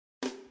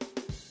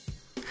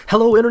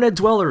Hello, Internet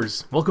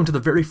dwellers! Welcome to the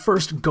very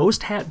first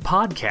Ghost Hat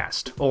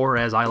podcast, or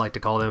as I like to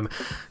call them,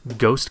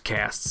 Ghost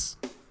Casts.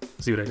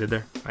 See what I did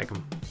there? I can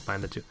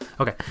find that too.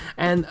 Okay,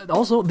 and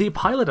also the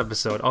pilot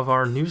episode of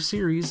our new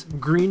series,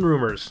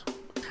 Greenroomers.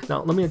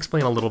 Now, let me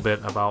explain a little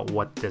bit about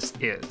what this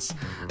is.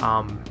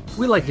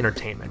 We like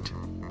entertainment.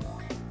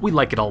 We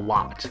like it a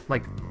lot,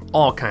 like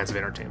all kinds of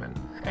entertainment.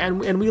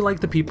 And we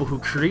like the people who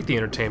create the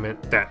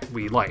entertainment that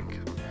we like.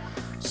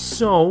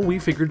 So we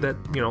figured that,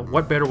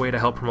 what better way to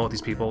help promote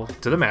these people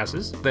to the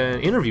masses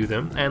than interview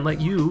them and let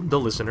you, the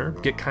listener,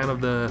 get kind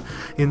of the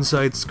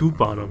inside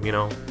scoop on them,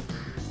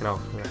 I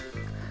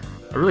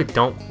really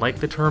don't like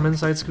the term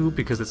inside scoop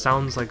because it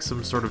sounds like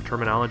some sort of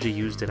terminology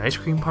used in ice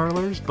cream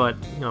parlors, but,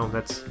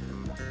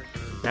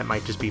 that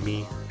might just be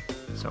me.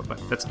 So,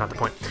 but that's not the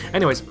point.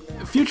 Anyways,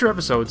 future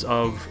episodes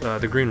of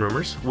the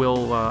Greenroomers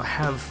will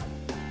have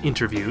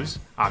interviews,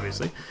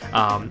 obviously,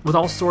 with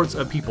all sorts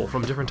of people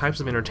from different types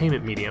of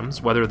entertainment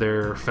mediums, whether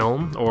they're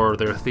film or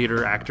they're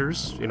theater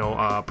actors,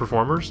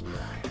 performers.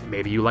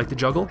 Maybe you like to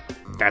juggle.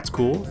 That's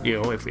cool.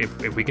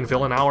 If we can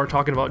fill an hour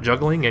talking about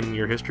juggling and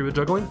your history with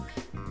juggling,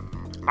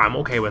 I'm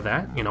okay with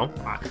that.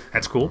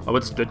 That's cool.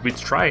 Let's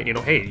try it.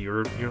 Hey,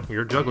 you're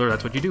a juggler.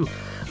 That's what you do.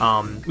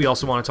 We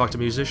also want to talk to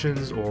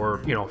musicians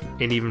or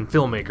and even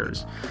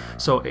filmmakers.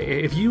 So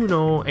if you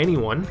know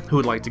anyone who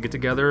would like to get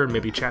together and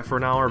maybe chat for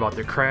an hour about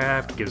their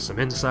craft, give some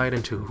insight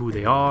into who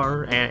they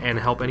are, and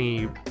help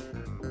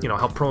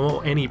help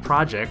promote any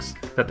projects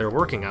that they're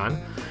working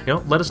on,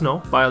 let us know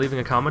by leaving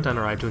a comment on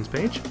our iTunes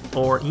page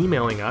or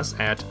emailing us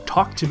at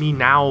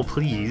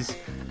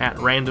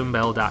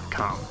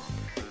talktomenow.please@randombell.com.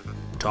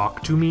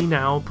 Talk to me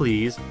now,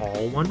 please,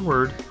 all one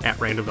word, at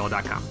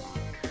randombell.com.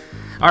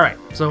 Alright,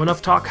 so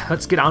enough talk,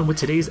 let's get on with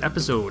today's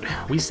episode.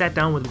 We sat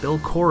down with Bill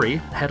Corey,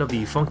 head of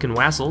the FUNKIN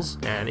WASSELS,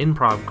 an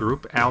improv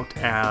group out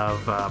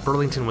of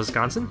Burlington,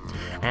 Wisconsin,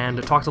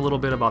 and talked a little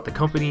bit about the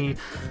company,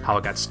 how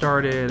it got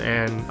started,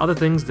 and other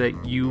things that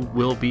you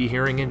will be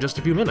hearing in just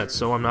a few minutes,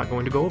 so I'm not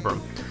going to go over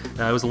them.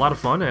 It was a lot of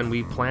fun, and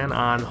we plan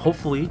on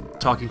hopefully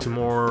talking to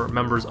more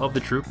members of the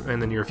troupe in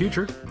the near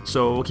future,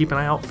 so keep an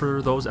eye out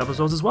for those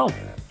episodes as well.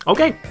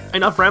 Okay,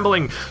 enough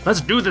rambling. Let's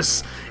do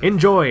this.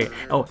 Enjoy.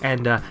 Oh,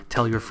 and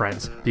tell your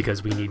friends,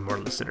 because we need more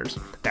listeners.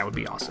 That would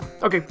be awesome.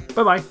 Okay,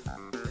 bye-bye.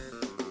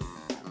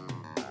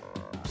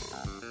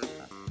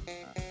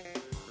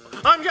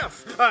 I'm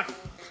Jeff.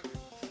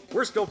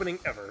 Worst opening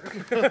ever.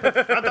 We'll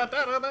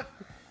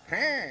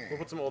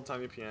put some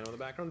old-timey piano in the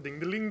background. Ding,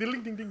 ding, ding,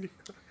 ding, ding, ding.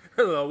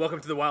 Hello, welcome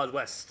to the Wild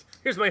West.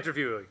 Here's my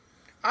interview.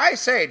 I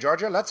say,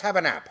 Georgia, let's have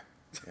a nap.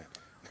 Yeah.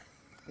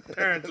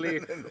 Apparently,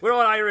 we're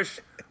all Irish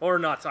or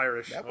not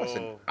Irish. That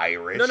wasn't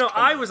Irish. No,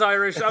 I was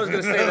Irish. I was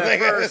going to say that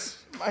first.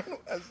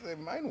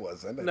 Mine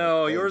wasn't.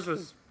 No, yours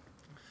was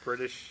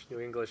British, New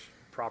English,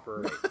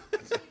 proper. While you're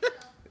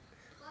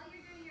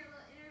doing your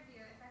little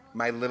interview,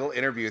 my little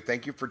interview.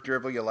 Thank you for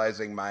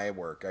trivializing my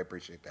work. I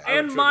appreciate that.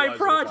 And my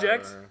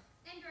project. and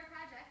your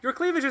project, Your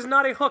cleavage is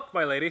not a hook,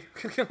 my lady.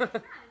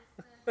 Cut.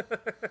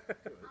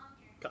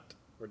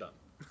 We're done.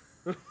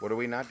 What are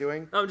we not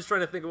doing? I'm just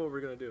trying to think of what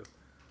we're going to do.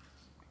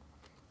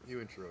 You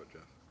intro it,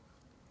 Jeff.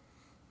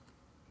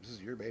 This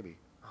is your baby.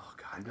 Oh,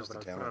 God, I'm no, just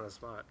but a I'm put talent. on the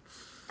spot.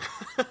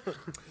 I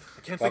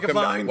can't think of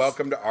lines.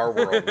 Welcome to our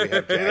world. We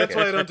have jackets. That's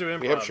why I don't do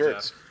improv, We have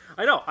shirts. Jeff.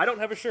 I know. I don't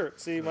have a shirt.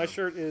 See, my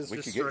shirt is We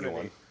just could get you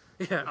Serenity.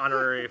 one. Yeah,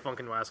 honorary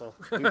FUNKIN WASSEL.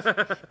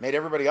 Made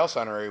everybody else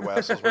honorary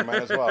Wassels. We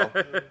might as well.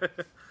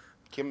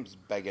 Kim's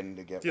begging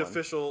to get The one.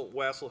 official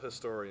Wassel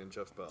historian,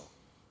 Jeff Bell.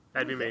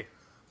 That'd be me.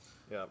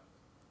 Yeah.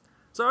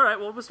 So, all right,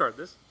 well, we'll start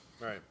this.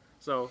 All right.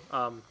 So,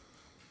 I've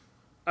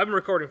been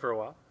recording for a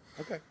while.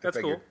 Okay. That's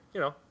I figured.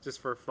 cool.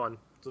 Just for fun.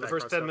 So the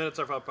first 10 minutes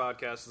of our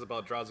podcast is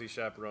about drowsy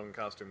chaperone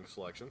costume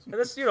selections. And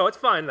this, it's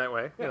fine that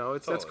way.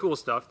 It's totally. cool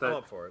stuff that I'm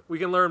up for it. we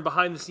can learn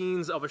behind the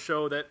scenes of a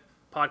show that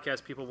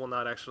podcast people will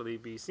not actually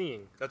be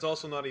seeing. That's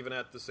also not even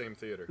at the same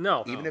theater.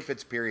 No. Even if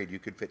it's period, you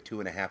could fit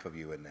 2.5 of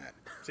you in that.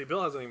 See,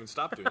 Bill hasn't even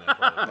stopped doing that.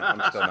 Part of the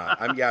I'm still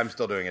not. I'm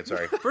still doing it.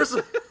 Sorry. First,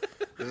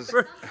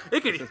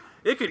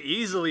 it could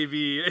easily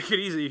be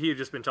he had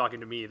just been talking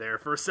to me there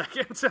for a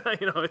second.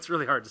 It's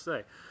really hard to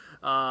say.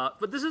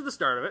 But this is the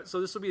start of it. So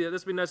this will be a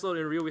nice little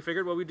interview. We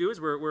figured what we do is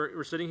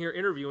we're sitting here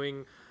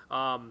interviewing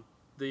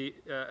the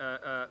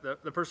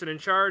person in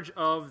charge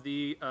of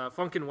the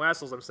FUNKIN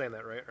WASSELS. I'm saying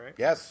that right?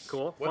 Yes.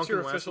 Cool. What's FUNKIN your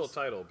official WASSELS.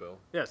 title, Bill?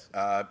 Yes.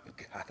 God,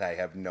 I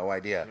have no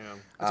idea.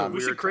 So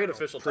we should create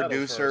official titles for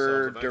Producer,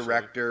 ourselves eventually.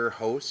 director,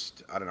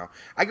 host. I don't know.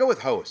 I go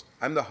with host.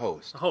 I'm the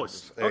host.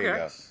 Host. There you Okay.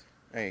 go.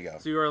 There you go.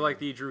 So you are like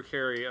the Drew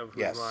Carey of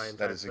whose Yes, mind.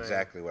 that type is thing.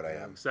 exactly what I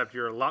am. Except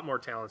you're a lot more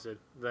talented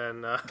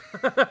than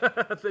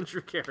than Drew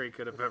Carey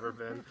could have ever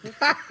been.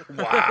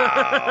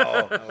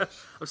 Wow.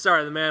 I'm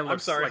sorry, the man I'm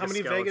looks sorry, like how a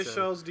many skeleton. Vegas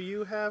shows do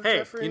you have, Hey,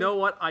 Jeffrey? you know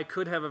what? I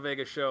could have a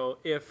Vegas show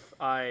if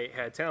I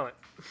had talent.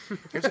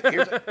 Here's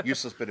a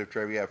useless bit of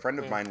trivia. A friend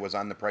of mine was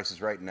on The Price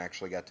is Right and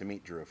actually got to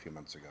meet Drew a few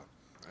months ago.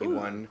 He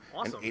won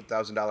awesome. an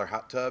 $8,000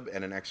 hot tub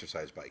and an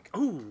exercise bike.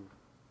 Ooh.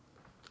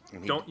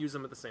 And Don't use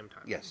them at the same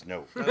time. Yes,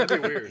 no.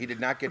 That'd be weird. He did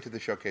not get to the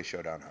Showcase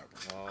Showdown, however.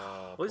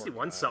 Well, at least he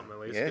won something, at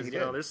least. Yeah, 'cause, he you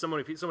know, did. there's so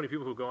many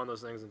people who go on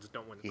those things and just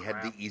don't win He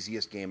crap. had the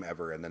easiest game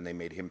ever, and then they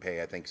made him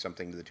pay, I think,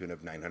 something to the tune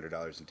of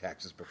 $900 in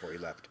taxes before he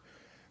left.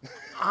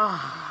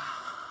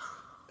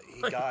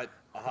 He got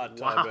a hot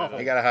tub. Wow. and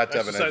He got a hot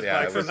tub in exercise it. Yeah,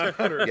 bike it for was,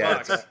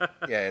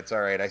 $900. yeah, it's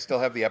all right. I still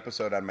have the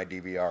episode on my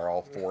DVR,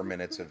 all 4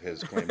 minutes of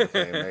his claim to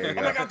fame. There you Oh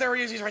go. my God, there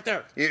he is. He's right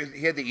there.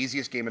 He had the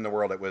easiest game in the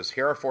world. It was,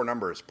 here are 4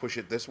 numbers. Push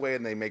it this way,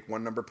 and they make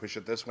one number. Push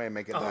it this way, and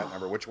make it that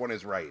number. Which one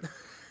is right?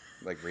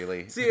 Like,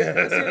 really? See,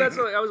 that's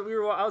what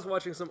I was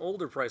watching some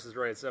older Price is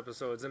Right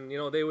episodes, and you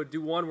know they would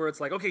do one where it's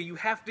like, okay, you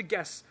have to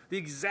guess the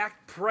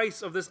exact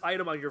price of this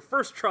item on your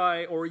first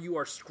try, or you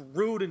are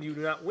screwed and you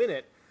do not win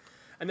it.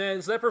 And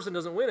then so that person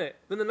doesn't win it.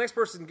 Then the next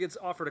person gets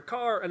offered a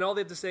car, and all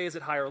they have to say is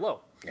it high or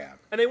low. Yeah.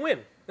 And they win.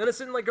 And it's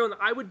sitting like going,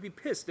 I would be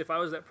pissed if I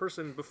was that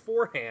person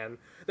beforehand.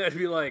 That'd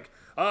be like,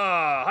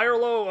 high or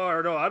low,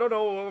 or no, I don't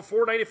know,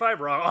 $495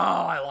 wrong.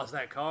 Oh, I lost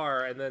that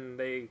car. And then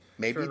they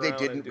Maybe turn they around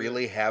didn't and do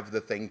really it. have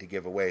the thing to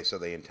give away, so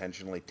they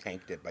intentionally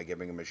tanked it by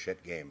giving him a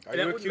shit game. Are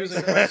That you would make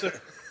accusing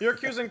you're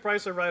accusing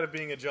Price of Right of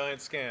being a giant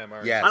scam,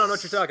 aren't you? Yes. I don't know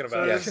what you're talking So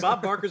about. Yes.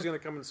 Bob Barker's going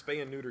to come and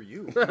spay and neuter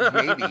you.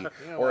 Maybe.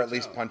 Or watch at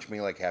least out. punch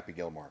me like Happy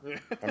Gilmore.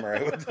 I'm all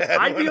right with that.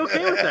 I'd be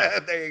okay with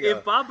that. There you go.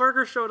 If Bob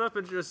Barker showed up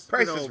and just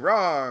Price is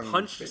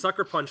wrong.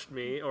 sucker punched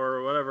me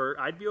or whatever,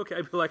 I'd be okay.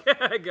 I'd be like,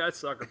 I got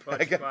sucker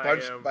punched. I got by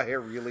punched him. by a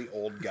really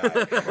old guy.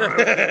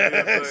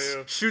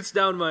 Shoots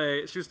down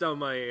my,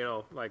 you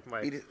know, like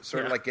my.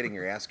 Sort of like getting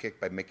your ass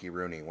kicked by Mickey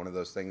Rooney. One of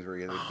those things where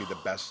it would be the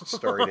best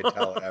story to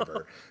tell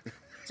ever.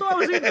 So I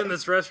was eating in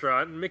this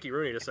restaurant, and Mickey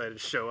Rooney decided to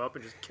show up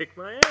and just kick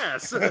my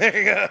ass.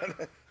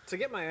 To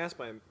get my ass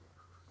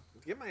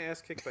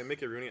kicked by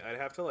Mickey Rooney, I'd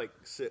have to like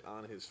sit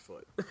on his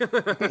foot.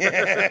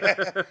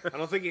 I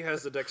don't think he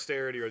has the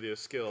dexterity or the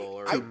skill.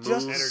 Or I the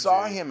just energy.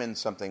 saw him in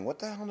something. What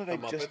the hell did I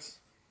The just... Muppets.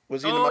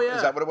 Was he in the Muppets? Yeah.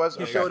 Is that what it was?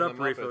 He Okay. showed up The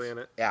briefly Muppets. in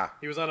it. Yeah.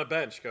 He was on a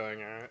bench going,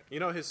 you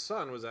know, his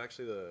son was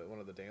actually one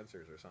of the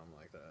dancers or something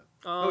like that.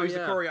 Oh, he's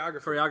yeah. the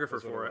choreographer. That's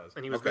what for it. was.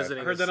 And he was Okay.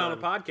 visiting I heard his that on a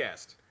son.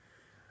 podcast.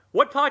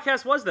 What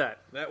podcast was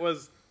that? That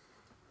was,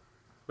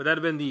 Would that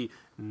have been the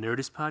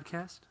Nerdist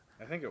podcast?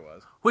 I think it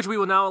was. Which we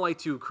will now like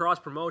to cross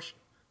promotion.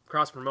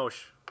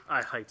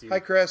 I hiked you. Hi,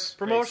 Chris.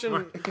 Promotion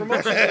is like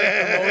promoting,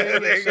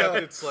 except go.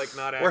 it's like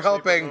not actually We're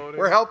helping. promoting.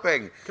 We're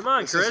helping. Come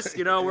on, Chris.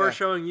 You know, we're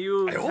showing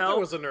you I hope help. it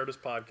was a Nerdist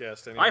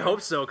podcast anyway. I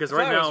hope so, because If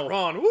right I was now...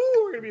 wrong, woo,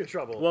 we're going to be in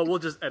trouble. Well, we'll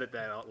just edit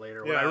that out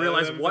later when Yeah, I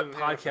realize that what didn't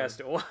happen. podcast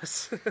it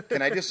was.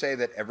 Can I just say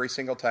that every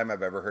single time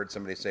I've ever heard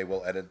somebody say,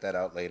 we'll edit that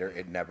out later,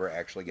 it never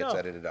actually gets No,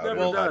 edited out.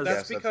 never in a does. podcast.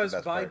 that's the because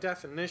best by part.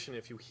 definition,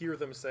 if you hear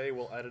them say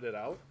we'll edit it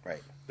out,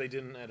 Right. they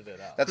didn't edit it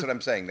out. That's what I'm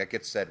saying. That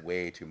gets said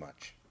way too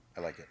much.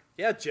 I like it.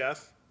 Yeah,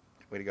 Jeff.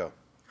 Way to go.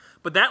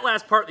 But that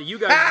last part that you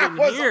guys That didn't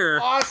was hear...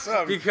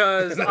 awesome.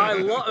 Because I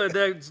love...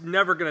 That's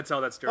never going to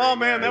tell that story Oh,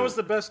 man, again. that was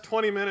the best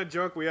 20-minute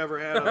joke we ever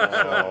had on the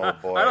show. Oh,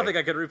 boy. I don't think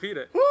I could repeat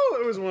it. Woo,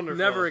 it was wonderful.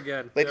 Never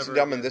again. Ladies and Never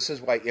gentlemen, again. this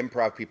is why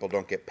improv people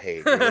don't get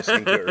paid. You're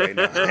listening to it right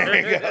now. There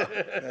you go.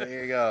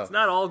 There you go. It's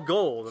not all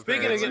gold.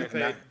 Speaking of apparently.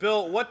 getting paid,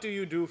 Bill, what do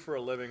you do for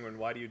a living and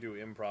why do you do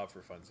improv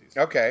for funsies?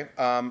 Okay.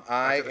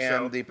 I to the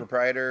am show. the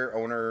proprietor,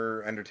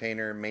 owner,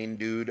 entertainer, main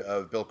dude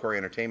of Bill Corey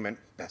Entertainment.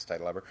 Best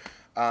title ever.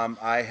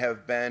 I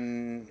have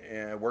been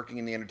working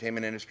in the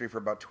entertainment industry for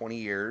about 20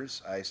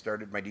 years. I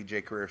started my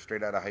DJ career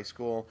straight out of high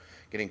school,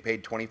 getting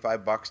paid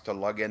 $25 to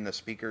lug in the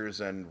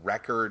speakers and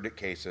record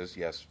cases,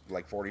 yes,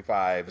 like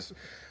 45s,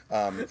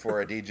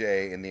 for a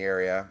DJ in the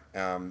area.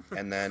 And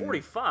then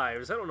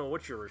 45s? I don't know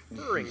what you're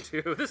referring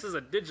to. This is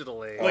a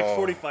digital age. Like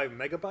 45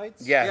 megabytes?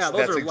 Yes, Yeah,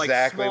 those that's are like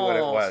exactly what it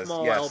small- was.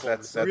 small Yes,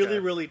 albums. that's Really,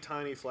 really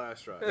tiny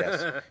flash drive.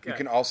 Yes. You Okay.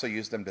 can also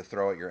use them to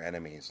throw at your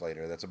enemies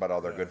later. That's about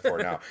all they're good for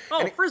now.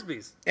 Oh,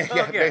 frisbees. Yeah,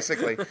 Okay.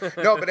 basically.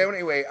 No, but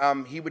anyway,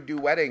 he would do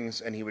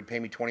weddings, and he would pay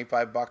me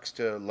 $25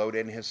 to load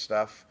in his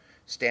stuff,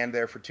 stand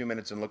there for 2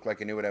 minutes and look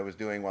like I knew what I was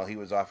doing while he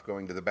was off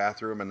going to the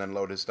bathroom, and then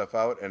load his stuff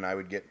out, and I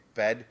would get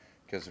fed.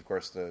 Because of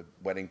course the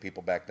wedding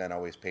people back then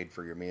always paid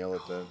for your meal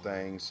at the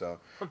thing, so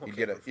you'd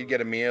get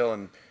a meal,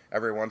 and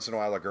every once in a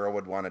while a girl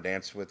would want to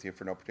dance with you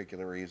for no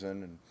particular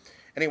reason. And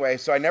anyway,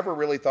 so I never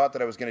really thought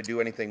that I was going to do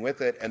anything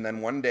with it, and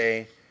then one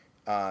day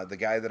the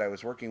guy that I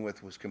was working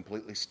with was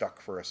completely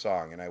stuck for a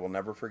song, and I will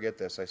never forget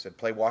this. I said,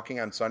 "Play Walking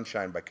on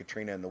Sunshine by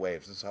Katrina and the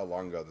Waves." This is how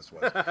long ago this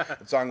was.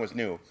 The song was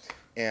new,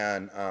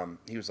 and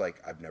he was like,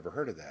 "I've never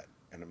heard of that."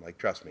 And I'm like,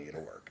 "Trust me, it'll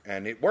work."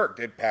 And it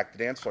worked. It packed the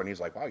dance floor. And he's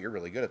like, "Wow, you're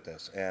really good at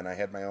this." And I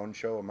had my own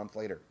show a month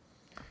later.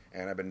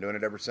 And I've been doing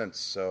it ever since.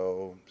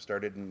 So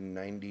started in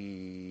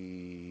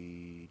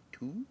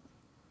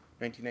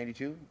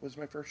 1992 was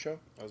my first show.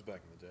 That was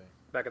back in the day.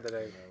 Back in the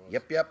day.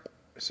 Yep.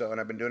 So,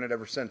 and I've been doing it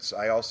ever since.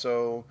 I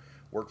also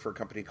work for a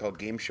company called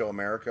Game Show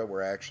America,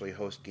 where I actually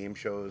host game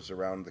shows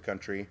around the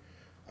country,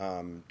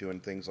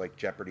 doing things like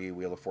Jeopardy,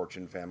 Wheel of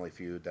Fortune, Family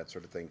Feud, that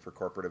sort of thing for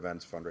corporate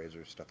events,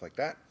 fundraisers, stuff like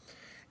that.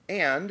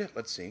 And,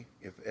 let's see,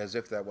 as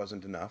if that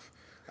wasn't enough,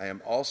 I am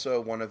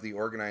also one of the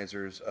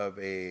organizers of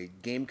a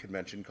game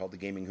convention called the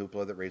Gaming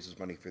Hoopla that raises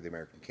money for the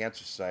American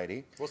Cancer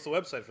Society. What's the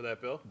website for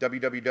that, Bill?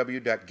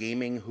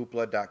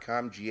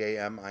 www.gaminghoopla.com,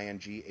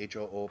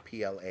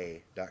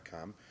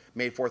 GAMINGHOOPLA.com.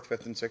 May 4th,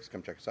 5th, and 6th.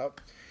 Come check us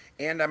out.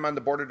 And I'm on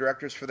the board of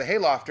directors for the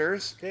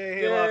Haylofters.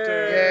 Hey,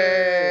 Haylofters.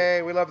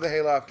 Yay! We love the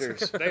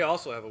Haylofters. They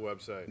also have a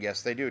website.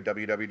 Yes, they do.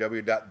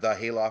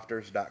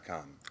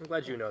 www.thehaylofters.com. I'm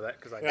glad you know that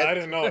because Yeah, I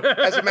didn't know it.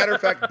 As a matter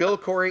of fact,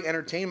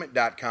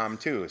 BillCoreyEntertainment.com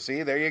too.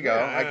 See, there you go.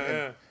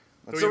 Yeah.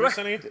 Do we miss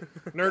any?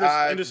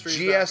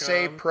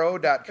 Nerdistindustries.com.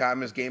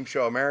 GSAPro.com is Game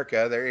Show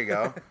America. There you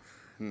go.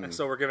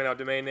 So we're giving out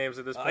domain names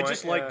at this point. I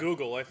just like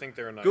Google. I think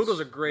they're nice. Google's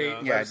a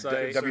great Yeah,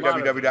 website.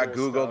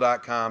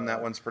 www.google.com.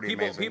 That one's pretty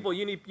amazing. People,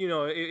 you need,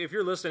 if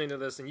you're listening to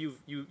this and you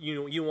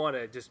want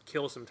to just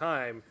kill some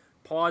time,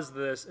 pause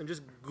this and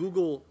just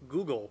Google,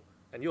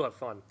 and you'll have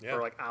fun for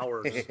like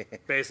hours,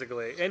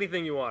 basically.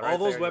 Anything you want. All right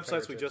those there at your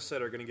websites we fingertips. just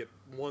said are going to get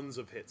ones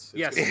of hits.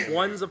 Yes,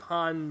 ones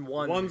upon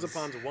ones. Ones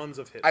upon ones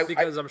of hits.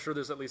 Because I'm sure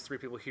there's at least 3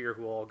 people here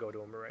who all go to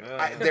them right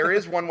now. There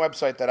is one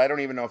website that I don't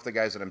even know if the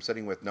guys that I'm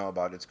sitting with know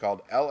about. It's called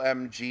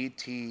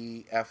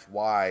lmgtfy.com.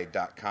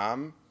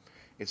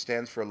 It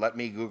stands for Let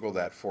Me Google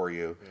That For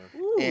You.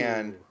 Yeah.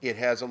 And it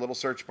has a little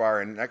search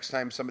bar, and next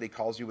time somebody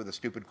calls you with a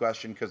stupid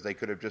question because they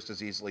could have just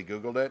as easily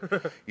Googled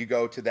it, you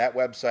go to that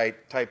website,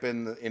 type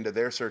into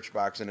their search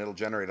box, and it'll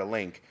generate a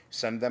link.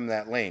 Send them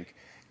that link.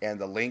 And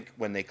the link,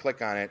 when they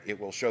click on it, it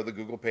will show the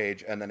Google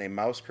page, and then a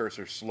mouse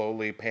cursor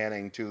slowly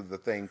panning to the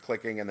thing,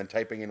 clicking, and then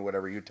typing in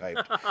whatever you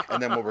typed. And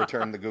then we'll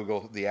return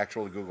the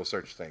actual Google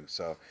search thing.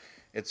 So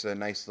it's a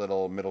nice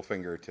little middle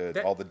finger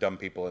to all the dumb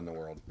people in the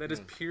world. That is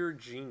pure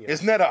genius.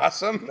 Isn't that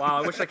awesome?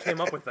 Wow, I wish I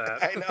came up with that.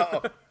 I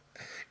know.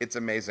 It's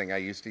amazing. I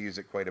used to use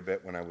it quite a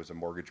bit when I was a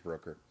mortgage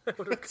broker.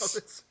 Maybe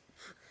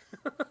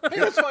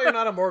that's why you're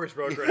not a mortgage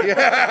broker anymore.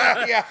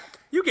 Yeah.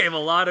 You gave a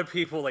lot of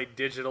people a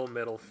digital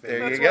middle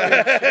finger. There you go.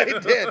 I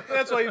did.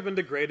 That's why you've been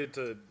degraded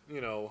to,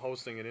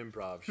 hosting an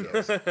improv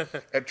show.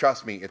 And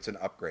trust me, it's an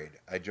upgrade.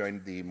 I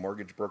joined the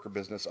mortgage broker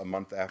business a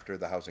month after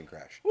the housing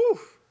crash. Woo!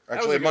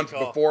 Actually, a month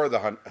before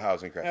the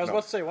housing crash. I was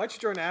about to say, why'd you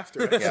join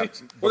after? Yeah.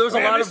 Well, there was a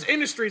lot this of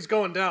industry's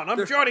going down.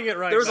 I'm joining it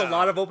right there was now. a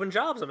lot of open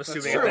jobs. I'm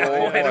assuming. true. At that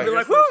point. Oh, I'd be boy.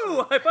 like,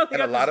 "Woo! I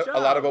finally And got this job." a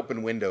lot of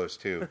open windows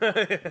too.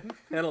 And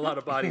a lot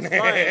of bodies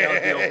flying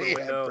out the open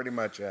window. Pretty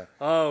much. Yeah.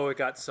 Oh, it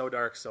got so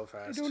dark so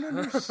fast. I don't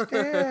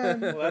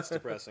understand. Well, that's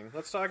depressing.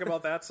 Let's talk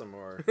about that some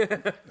more.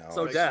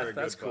 So Makes death. for a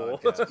That's good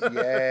cool. podcast.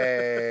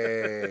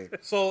 Yay!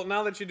 So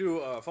now that you do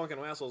Funkin'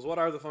 Wassels, what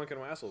are the Funkin'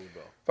 Wassels,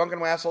 Bill? Funkin'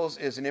 Wassels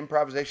is an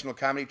improvisational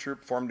comedy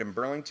troupe formed in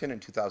Burlington in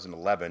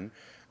 2011.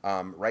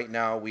 Right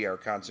now, we are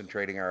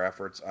concentrating our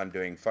efforts on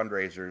doing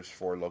fundraisers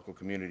for local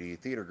community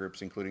theater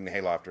groups, including the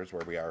Haylofters,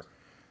 where we are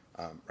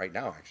right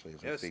now, actually,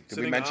 as we speak. Did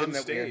we mention on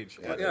that stage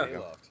we at Yeah, the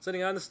Hayloft.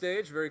 sitting on the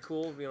stage, very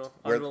cool. where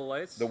Under the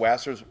lights. the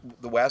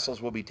Wassels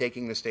will be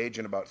taking the stage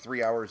in about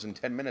 3 hours and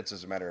 10 minutes,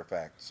 as a matter of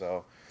fact.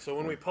 So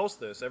when we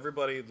post this,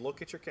 everybody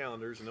look at your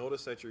calendars,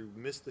 notice that you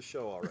missed the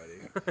show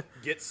already,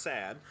 get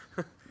sad,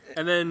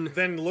 And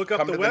then look up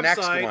Come the to the next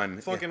website, one.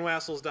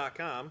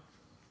 funkinwassels.com.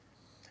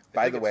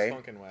 By think the it's way,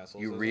 Funkin'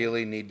 Wassels, you isn't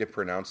really need to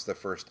pronounce the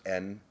first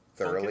N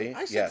thoroughly. Funkin'?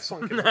 I said Yes,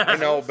 Funkin' I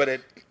know, but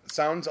it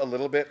sounds a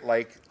little bit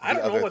like I the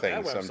don't know other what that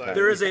things website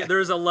sometimes. is. there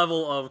is a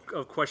level of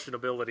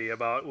questionability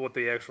about what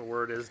the actual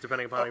word is,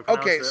 depending upon how you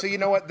pronounce Okay, it. so you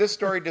know what? This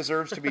story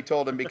deserves to be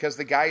told, and because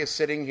the guy is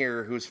sitting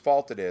here whose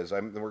fault it is,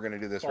 we're going to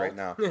do this right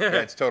now. Yeah,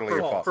 it's totally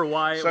your fault. For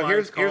why? So why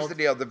here's it's called- the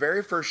deal. The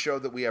very first show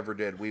that we ever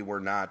did, we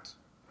were not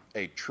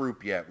a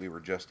troupe yet. We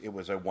were it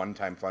was a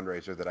one-time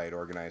fundraiser that I had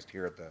organized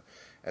here at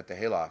the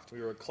Hayloft.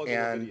 We were a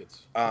cluggle of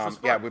idiots.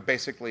 Yeah, we're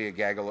basically a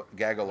gaggle of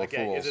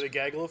fools. Is it a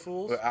gaggle of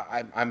fools?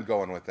 I'm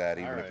going with that,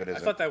 even All if right. it I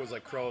isn't. thought that was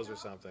like crows or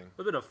something.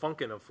 A bit of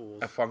funkin' of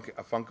fools. A funk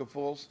of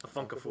fools. A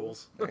funk of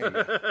fools.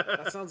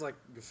 That sounds like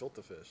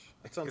gefilte fish.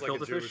 That sounds like a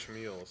Gefilte Jewish fish?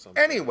 meal or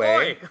something.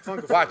 Anyway,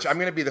 Funk of watch. fools. I'm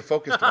going to be the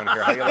focused one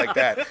here. How do you like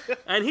that?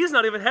 And he's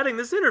not even heading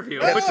this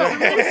interview, which is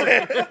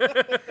amazing.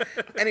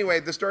 Anyway,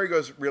 the story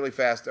goes really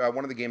fast.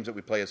 One of the games that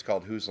we play is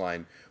called Whose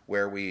Line,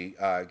 where we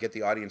get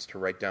the audience to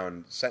write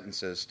down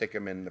sentences, stick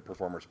them in the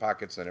performer's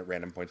pockets, and at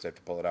random points they have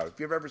to pull it out. If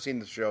you've ever seen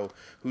the show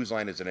Whose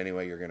Line Is It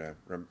Anyway, you're going to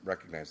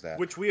recognize that.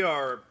 Which we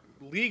are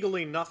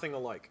legally nothing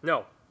alike.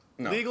 No.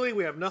 Legally,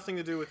 we have nothing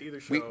to do with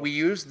either show. We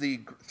use the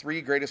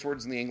 3 greatest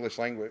words in the English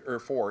language, or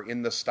 4,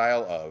 in the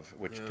style of,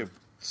 which to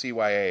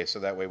CYA, so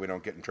that way we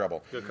don't get in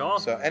trouble. Good call.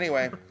 So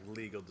anyway,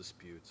 Legal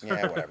disputes.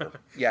 yeah, whatever.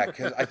 Yeah,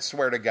 because I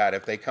swear to God,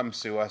 if they come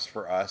sue us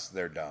for us,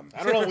 they're dumb.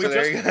 I don't know. So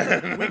there you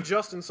go. We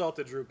just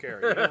insulted Drew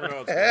Carey. You never know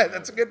what's going Yeah, on.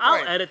 that's a good I'll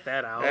point. edit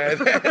that out.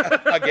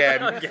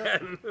 Again.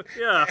 Again.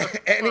 Yeah.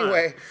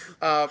 Anyway,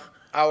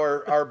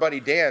 our buddy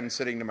Dan,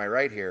 sitting to my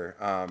right here,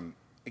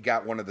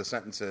 got one of the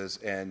sentences,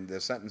 and the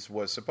sentence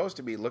was supposed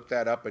to be, "Look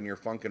that up in your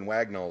Funkin'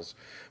 Wagnalls,"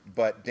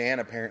 but Dan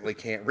apparently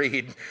can't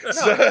read.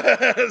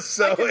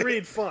 So I can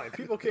read fine.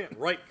 People can't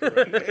write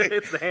correctly.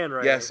 It's the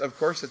handwriting. yes, of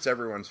course, it's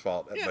everyone's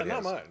fault. Yeah, but not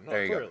his. mine. No,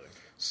 There you clearly. go.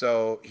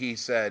 So he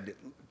said,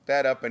 "Look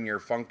that up in your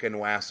Funkin'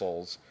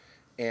 Wassels,"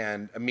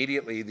 And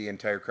immediately the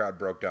entire crowd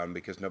broke down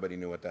because nobody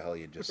knew what the hell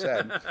he had just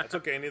said. That's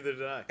okay, neither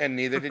did I. And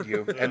neither did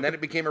you. And then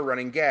it became a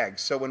running gag.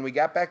 So when we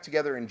got back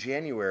together in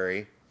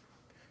January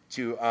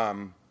to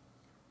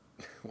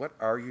what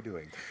are you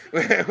doing?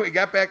 we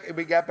got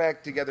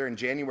back together in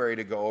January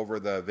to go over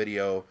the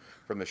video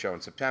from the show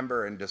in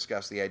September and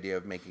discuss the idea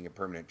of making a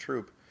permanent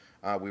troupe.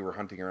 We were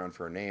hunting around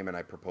for a name, and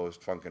I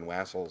proposed FUNKIN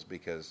WASSELS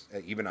because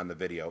even on the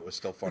video, it was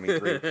still funny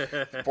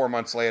 4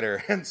 months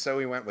later, and so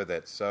we went with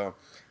it. So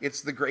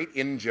it's the great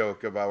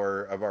in-joke of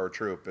our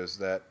troupe is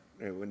that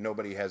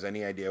nobody has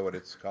any idea what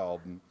it's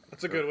called.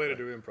 That's a good way to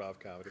do improv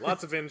comedy.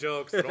 Lots of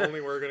in-jokes that only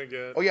we're going to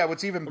get. Oh, yeah,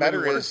 what's even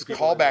better is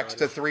callbacks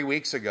to 3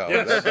 weeks ago.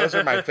 Yes. Those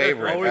are my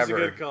favorite Always ever.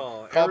 a good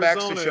call. Callbacks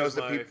Arizona to shows is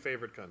that my people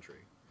favorite country.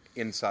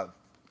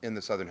 in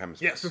the Southern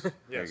Hemisphere. Yes, There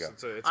yes.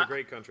 you go. It's a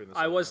great country in the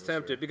I Southern was Hemisphere.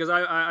 tempted because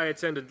I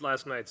attended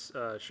last night's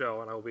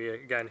show, and I will be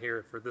again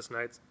here for this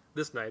night's,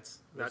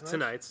 not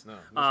tonight's. No,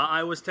 this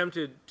I was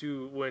tempted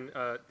to, when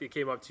it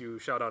came up to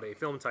shout out a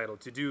film title,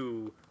 to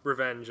do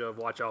Revenge of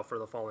Watch Out for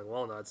the Falling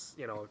Walnuts,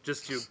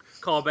 just to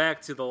call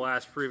back to the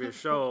last previous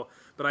show,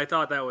 but I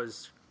thought that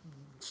was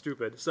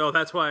stupid. So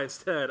that's why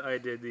instead I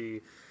did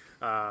the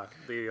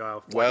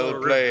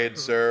Well played,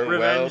 sir.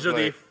 Revenge Well of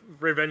played.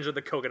 Revenge of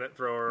the Coconut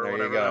Thrower, or There you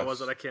whatever go. that was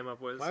that I came up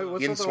with. What's In up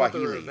with the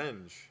Swahili.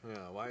 revenge?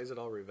 Yeah, why is it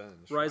all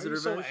revenge? Why is are it you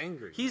revenge? so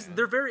angry? man?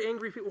 They're very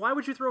angry people. Why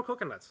would you throw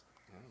coconuts?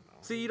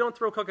 See, you don't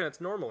throw coconuts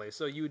normally,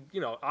 so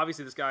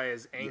obviously this guy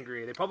is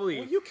angry. They probably.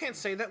 Well, you can't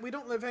say that. We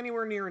don't live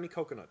anywhere near any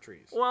coconut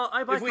trees. Well,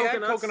 I buy if we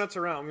coconuts. had coconuts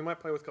around, we might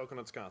play with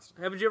coconuts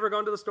constantly. Haven't you ever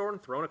gone to the store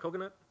and thrown a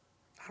coconut?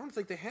 I don't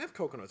think they have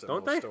coconuts at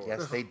Don't most they? stores.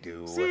 Yes, they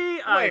do.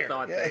 See, I Where?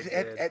 thought Yeah, they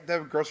did. at the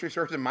grocery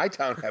stores in my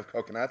town have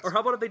coconuts. Or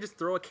how about if they just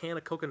throw a can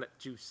of coconut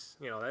juice?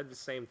 That's the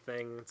same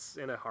thing. It's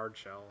in a hard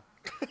shell.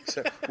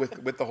 So,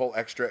 with the whole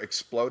extra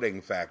exploding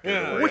factor. Yeah,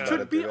 to worry Which about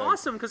would at be the end.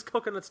 awesome because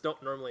coconuts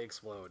don't normally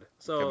explode.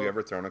 So, Have you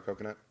ever thrown a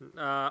coconut?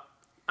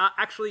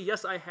 actually,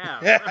 yes, I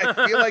have.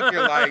 I feel like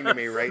you're lying to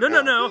me right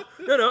now. No.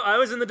 I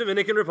was in the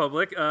Dominican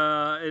Republic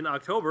in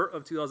October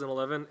of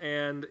 2011,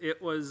 and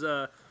it was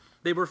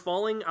they were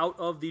falling out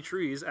of the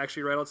trees,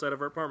 actually right outside of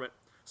our apartment.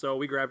 So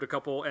we grabbed a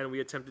couple, and we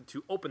attempted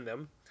to open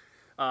them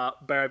by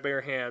our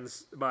bare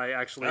hands by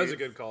actually. That was a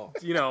good call.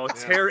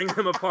 Tearing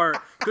them apart.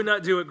 Could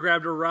not do it.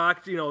 Grabbed a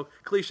rock.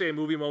 Cliche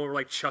movie moment. We're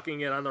like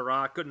chucking it on the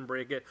rock. Couldn't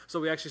break it.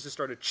 So we actually just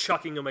started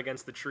chucking them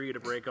against the tree to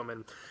break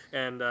them.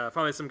 And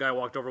finally, some guy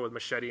walked over with a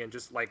machete and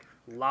just like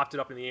lopped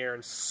it up in the air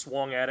and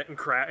swung at it and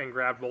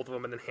grabbed both of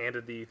them and then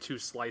handed the 2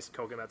 sliced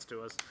coconuts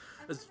to us.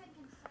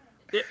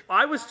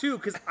 I was too,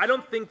 because I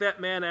don't think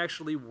that man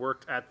actually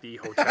worked at the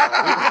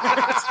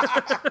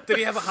hotel. Did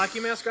he have a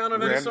hockey mask on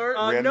of any sort?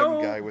 Random no.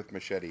 guy with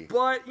machete.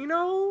 But,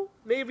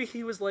 maybe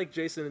he was like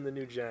Jason in the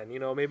new gen.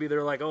 Maybe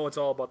they're like, oh, it's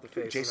all about the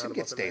face. Jason not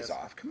gets about the days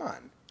mask. off. Come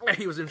on.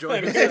 He was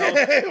enjoying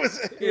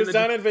himself. He was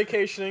down and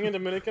vacationing in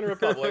Dominican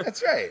Republic.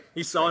 That's right.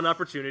 He saw an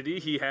opportunity.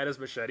 He had his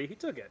machete. He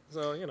took it.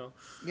 So,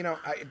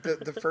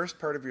 The first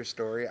part of your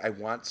story, I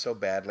want so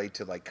badly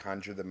to like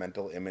conjure the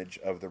mental image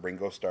of the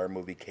Ringo Starr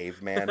movie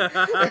Caveman.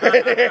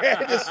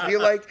 I just feel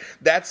like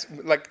that's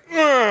like,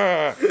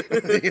 bang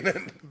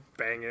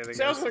it against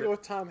See, I was going to it. go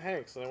with Tom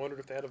Hanks, and I wondered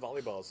if they had a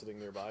volleyball sitting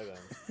nearby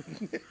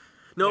then.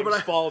 No, Like but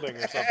Spalding or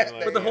something like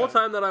that. But the whole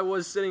time that I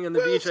was sitting on the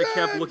beach, I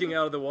kept looking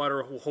out of the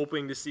water,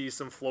 hoping to see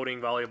some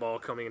floating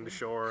volleyball coming into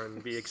shore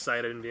and be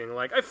excited and being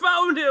like, I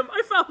found him!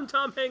 I found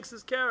Tom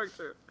Hanks'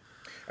 character!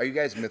 Are you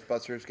guys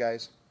Mythbusters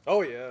guys?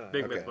 Oh, yeah.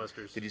 Big Okay.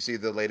 Mythbusters. Did you see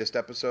the latest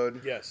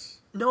episode? Yes.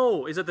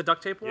 No, is it the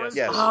duct tape one? Yes.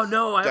 Yes. Oh,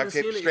 no, I haven't Duct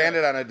tape, seen it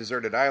stranded yet. on a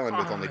deserted island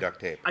with only duct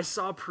tape. I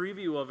saw a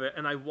preview of it,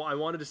 and I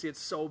wanted to see it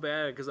so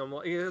bad, because I'm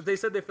like, they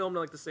said they filmed in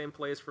like the same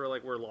place for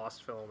like where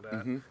Lost filmed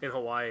at, in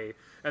Hawaii.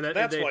 And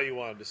That's why you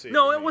wanted to see it.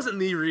 No, you it mean. wasn't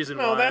the reason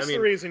why. No, that's I mean,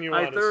 the reason you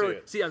I wanted to see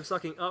it. See, I'm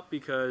sucking up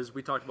because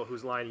we talked about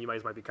Who's Line. You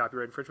might be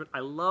copyright infringement. I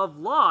love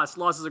Lost.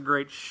 Lost is a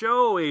great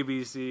show,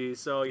 ABC.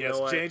 So you Yes,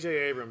 know what? J.J.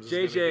 Abrams is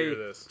going to hear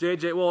this.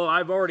 JJ. Well,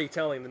 I'm already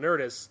telling the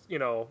Nerdist.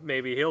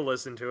 Maybe he'll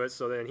listen to it,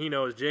 so then he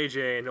knows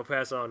JJ, and he'll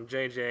pass on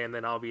JJ, and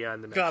then I'll be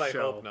on the next God, I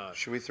show. hope not.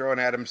 Should we throw an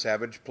Adam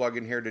Savage plug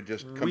in here to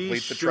just complete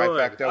the should.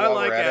 trifecta I while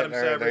like we're at Adam it?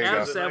 There you Savage. go. Adam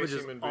He's a Savage nice is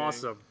human being.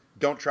 awesome.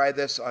 Don't try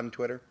this on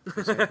Twitter.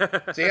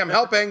 See, I'm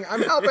helping.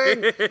 I'm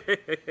helping.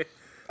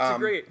 It's a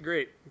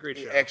great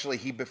show. Actually,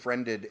 he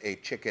befriended a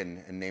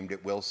chicken and named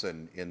it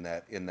Wilson in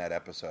that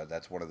episode.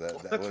 That's one of the.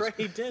 That's right,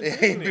 he did, He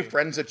didn't he?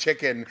 befriends a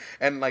chicken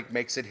and like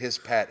makes it his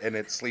pet, and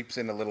it sleeps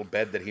in a little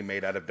bed that he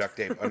made out of duct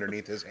tape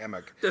underneath his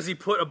hammock. Does he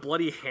put a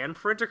bloody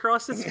handprint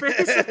across its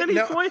face at any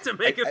No, point to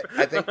make it?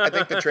 I think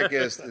the trick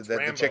is that the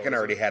Rambo, chicken isn't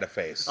already it? had a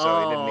face, so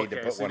he didn't need to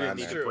okay, put so one he on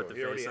didn't there. need to True. put the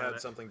He already face on had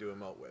it. something to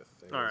emote with.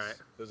 It All was, right.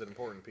 It was an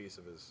important piece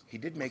of his. He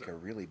did make a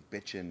really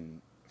bitchin'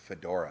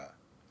 fedora.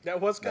 That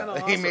was kind of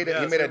awesome. He made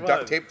yes, a it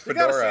duct was. tape You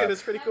gotta see fedora. it.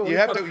 It's pretty cool. You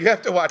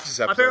have to watch this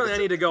episode. Apparently, I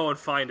It's- need to go and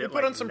find it. He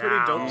put on some pretty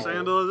dope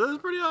sandals. It was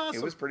pretty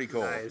awesome. It was pretty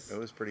cool. Nice. It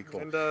was pretty cool.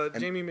 And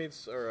Jamie made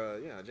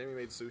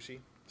sushi.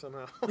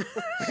 somehow.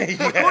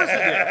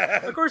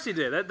 Of course he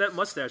did. That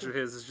mustache of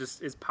his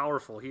is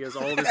powerful. He has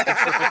all this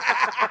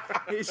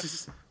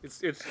control.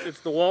 It's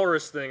the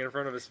walrus thing in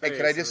front of his face. Hey,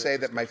 can I just say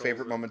that my controls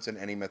favorite it. moments in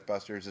any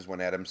Mythbusters is when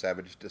Adam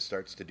Savage just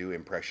starts to do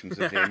impressions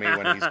of Jamie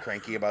when he's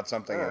cranky about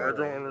something.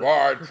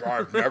 Well,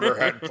 I've never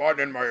had fun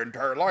in my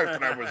entire life,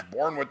 and I was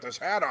born with this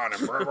hat on.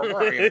 And blah, blah,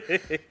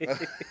 blah.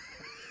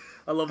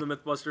 I love the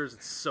Mythbusters.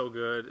 It's so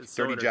good. It's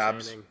so Dirty Jobs.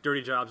 entertaining.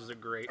 Dirty Jobs is a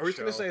great Are we show.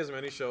 going to say as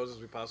many shows as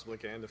we possibly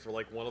can for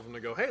like one of them to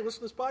go, hey,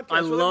 listen to this podcast.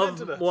 I what love. meant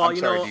today. Well, I'm you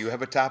sorry, know, do you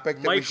have a topic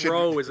that we Mike should...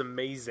 Rowe is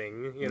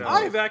amazing. You know.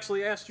 I've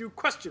actually asked you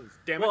questions,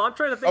 damn it. Well, I'm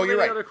trying to think of you're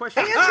any right. other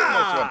questions. He answered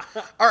most of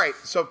them. All right,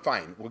 so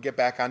fine. We'll get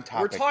back on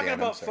topic. We're talking Dan,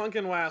 about I'm sorry.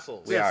 FUNKIN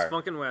WASSELS. We Yes, are.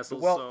 Funkin' Wassels.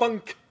 Well, so.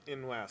 Funk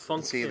in WASSELS.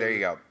 Funkin'. See, there you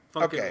go.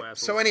 Funkin' Okay, Wassels.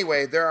 so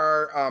anyway, there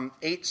are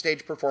 8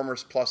 stage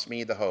performers plus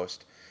me, the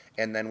host,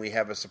 and then we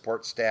have a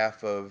support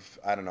staff of,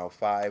 I don't know,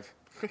 5.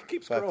 It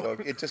keeps But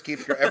growing. it just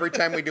keeps growing. Every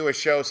time we do a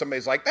show,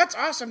 somebody's like, "That's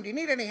awesome. Do you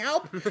need any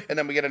help?" And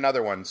then we get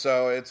another one.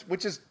 So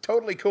which is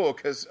totally cool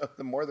because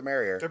the more the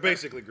merrier. They're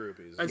basically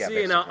groupies. And Yeah,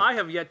 see, now basically. I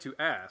have yet to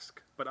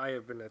ask, but I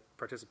have been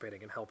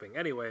participating and helping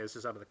anyways,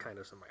 just out of the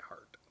kindness of my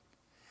heart.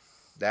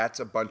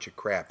 That's a bunch of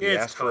crap. You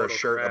It's asked for a total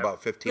shirt crap.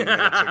 about 15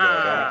 minutes ago.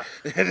 I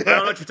don't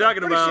know what you're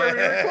talking Pretty about. sure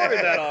we recorded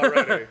that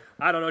already.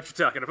 I don't know what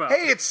you're talking about.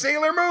 Hey, it's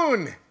Sailor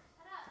Moon.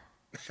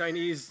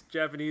 Chinese,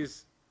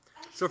 Japanese.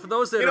 So for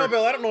those that You know, are,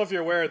 Bill, I don't know if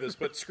you're aware of this,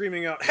 but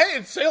screaming out, hey,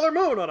 it's Sailor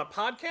Moon on a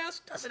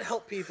podcast doesn't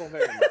help people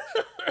very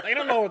much. They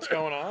don't know what's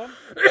going on.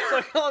 It's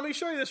like, let me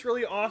show you this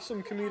really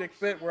awesome comedic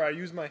bit where I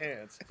use my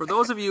hands. for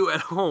those of you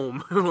at home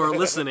who are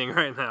listening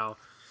right now,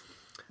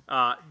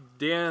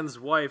 Dan's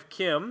wife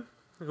Kim,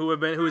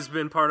 who's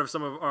been part of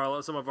some of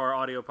our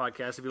audio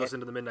podcasts, if you listen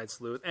to the Midnight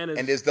Sleuth, and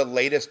is the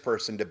latest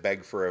person to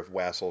beg for a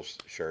Wassels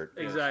shirt.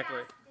 exactly.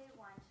 Day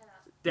one, shut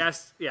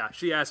up.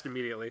 She asked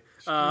immediately.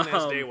 We didn't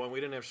ask day one. We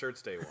didn't have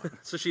shirts day one.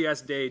 So she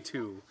asked day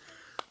 2.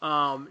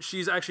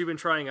 She's actually been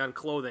trying on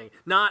clothing,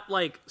 not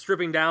like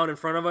stripping down in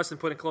front of us and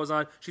putting clothes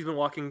on. She's been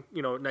walking,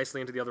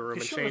 nicely into the other room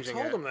You and should have changing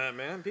told it. them that,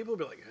 man. People would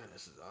be like, yeah,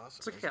 this is awesome.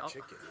 It's like, There's a yeah,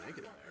 chick getting naked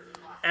in there.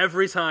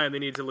 Every time they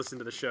need to listen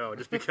to the show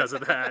just because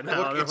of that. Now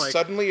Look, they're it's like,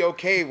 suddenly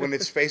okay when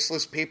it's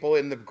faceless people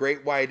in the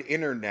great wide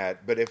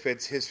internet, but if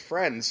it's his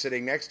friend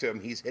sitting next to him,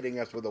 he's hitting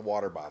us with a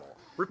water bottle.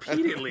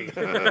 repeatedly.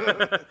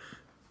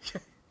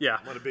 Yeah.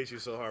 I'm going to beat you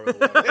so hard with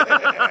the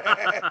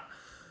water.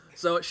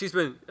 So she's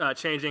been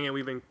changing,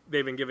 and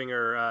they've been giving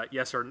her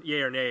yes or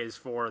yay or nays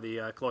for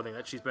the clothing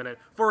that she's been in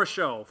for a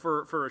show.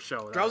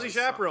 Drowsy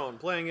Chaperone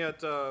playing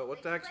at,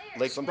 what the heck?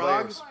 Lakeland Sprague?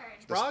 Players.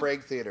 The Sprague?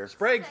 Sprague Theater.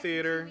 Sprague 2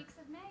 Theater. weeks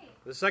of May.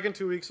 The second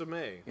 2 weeks of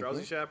May.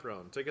 Drowsy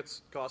Chaperone.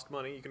 Tickets cost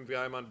money. You can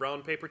buy them on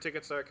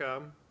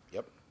brownpapertickets.com.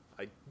 Yep.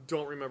 I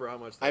don't remember how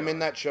much they I'm are. in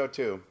that show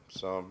too,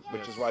 so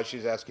which is why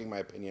she's asking my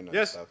opinion on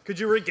Yes. stuff. Could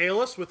you regale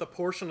us with a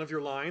portion of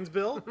your lines,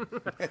 Bill?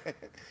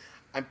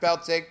 I'm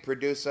Feltzig,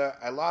 producer.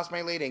 I lost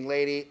my leading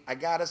lady. I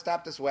gotta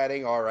stop this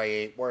wedding, or I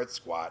ain't worth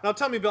squat. Now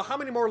tell me, Bill, how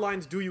many more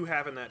lines do you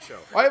have in that show?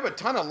 I have a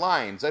ton of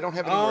lines. I don't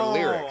have any more Oh,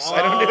 lyrics.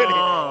 I don't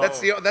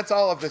do any. That's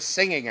all of the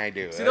singing I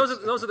do. See,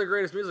 those are the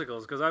greatest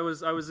musicals because I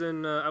was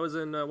in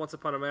Once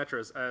Upon a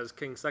Mattress as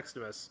King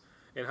Sextimus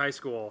in high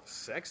school.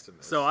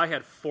 Sextimus. So I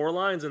had 4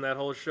 lines in that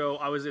whole show.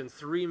 I was in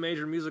 3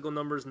 major musical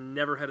numbers,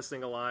 never had a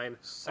single line.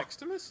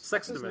 Sextimus?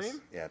 That's his Sextimus.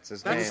 name? Yeah, it's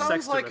his That name.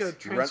 sounds like a Sextimus.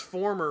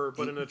 transformer,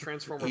 but in a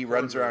transformer. He porn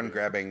runs around movie.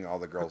 grabbing all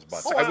the girls'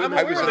 butts. Oh, I I'm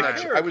was aware in of that.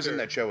 that I was in character.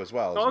 that show as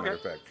well. As Oh, a okay. matter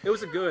of fact. It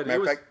was a good. Matter It of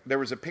was, fact, there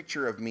was a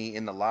picture of me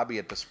in the lobby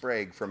at the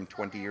Sprague from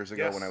 20 years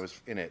ago Yes. when I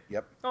was in it.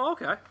 Yep. oh,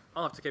 okay.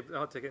 I'll have to take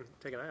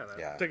an eye on that.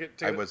 Yeah. Take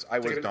it- I was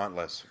take it-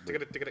 dauntless.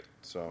 Take it.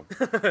 So.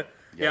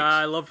 Yeah, Yikes.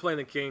 I loved playing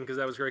the King because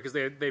that was great because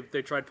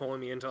they tried pulling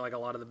me into like a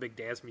lot of the big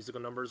dance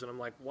musical numbers and I'm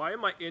like, why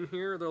am I in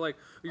here? They're like,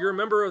 you're a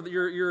member of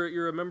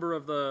you're a member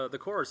of the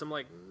chorus. I'm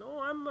like,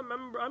 no, I'm a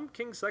member. I'm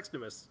King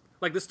Sextimus.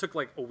 Like this took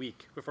like a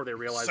week before they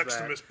realized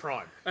Sextimus that.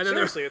 Prime. And then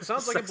Seriously, it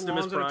sounds like it Sextimus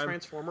belongs in a Prime.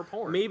 transformer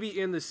porn. Maybe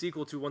in the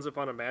sequel to Once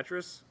Upon a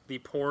Mattress, the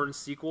porn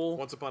sequel.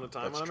 Once Upon a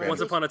Time That's on a trans- Once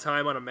Mattress, Upon a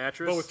Time on a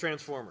Mattress. but with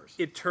Transformers.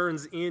 it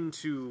turns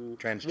into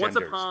Transgenders. Once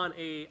Upon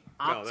a No,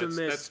 Optimus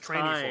that's Time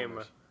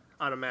Trannyformers.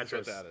 on a That's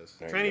what mattress. that is.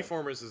 There you go.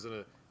 Trannyformers is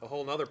in a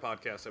whole other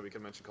podcast that we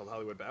can mention called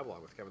Hollywood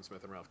Babylon with Kevin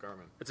Smith and Ralph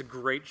Garman. It's a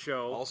great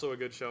show. Also a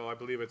good show. I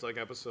believe it's like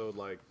episode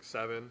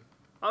 7.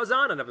 I was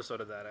on an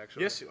episode of that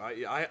actually. Yes,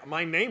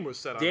 my name was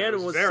set on it. Dan It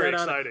was was very set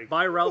on exciting.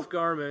 by Ralph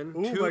Garman Ooh,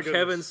 my to goodness.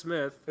 Kevin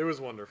Smith. It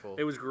was wonderful.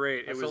 It was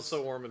great. I felt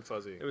so warm and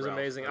fuzzy. It was Ralph,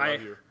 amazing. I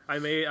love you.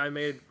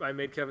 I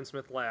made Kevin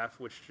Smith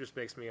laugh, which just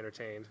makes me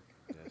entertained.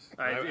 Yes.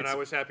 I- and it's- I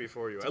was happy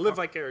for you. I live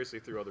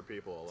vicariously through other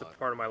people a It's a lot.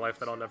 part of my life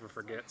that I'll never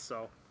forget.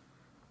 So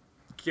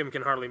Kim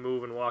can hardly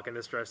move and walk in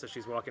this dress that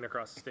she's walking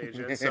across the stage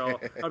in. So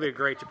that'll be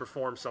great to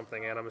perform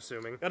something, and I'm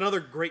assuming. Another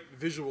great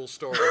visual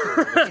story.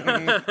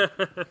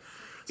 for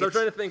So I'm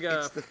trying to think.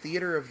 It's the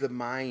theater of the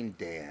mind,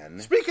 Dan.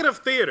 Speaking of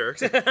theater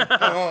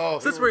Oh,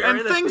 Since we're and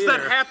in the things theater,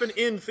 that happen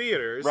in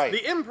theaters, Right. the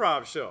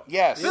improv show.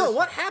 Yes. Bill,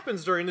 what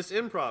happens during this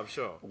improv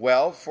show?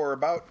 Well, for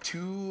about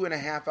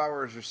 2.5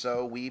 hours or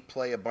so, we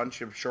play a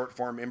bunch of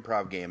short-form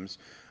improv games.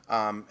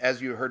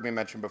 As you heard me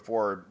mention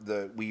before,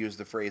 we use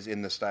the phrase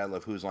 "in the style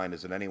of Whose Line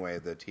Is It Anyway,"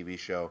 the TV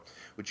show,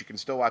 which you can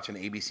still watch on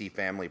ABC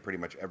Family pretty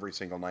much every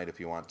single night if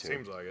you want to.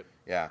 Seems like it.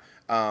 Yeah.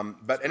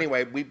 But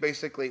anyway,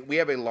 we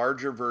have a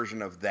larger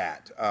version of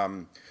that.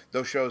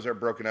 Those shows are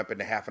broken up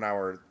into half an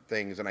hour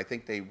things, and I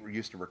think they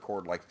used to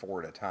record like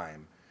 4 at a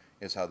time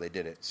is how they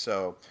did it.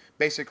 So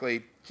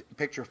basically,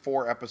 picture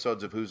 4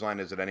 episodes of Whose Line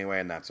Is It Anyway,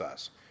 and that's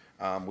us.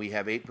 We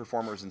have 8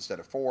 performers instead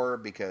of 4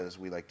 because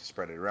we like to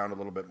spread it around a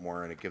little bit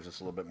more, and it gives us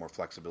a little bit more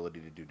flexibility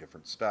to do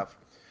different stuff.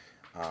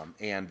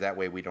 And that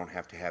way we don't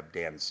have to have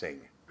Dan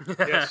sing.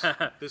 Yes,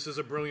 this is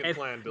a brilliant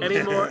plan, Bill.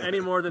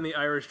 Any more than the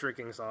Irish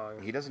drinking song.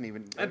 He doesn't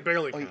even... That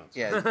barely counts.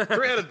 Yeah.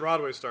 Three-headed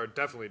Broadway star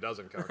definitely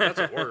doesn't count. That's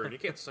a word. You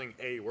can't sing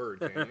a word,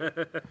 can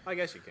you? I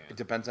guess you can. It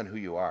depends on who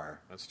you are.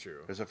 That's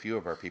true. There's a few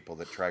of our people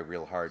that try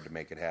real hard to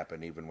make it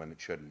happen even when it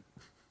shouldn't.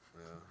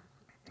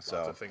 So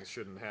lots of things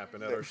shouldn't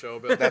happen at our show,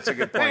 Bill. That's a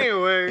good point.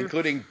 Anyway.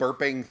 Including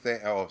burping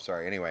Oh,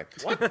 sorry. Anyway.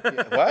 What?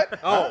 What?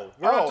 Oh,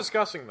 we're not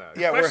discussing that.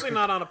 Yeah, especially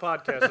not on a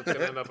podcast that's going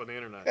to end up on the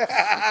internet.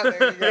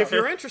 There you go. If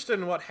you're interested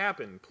in what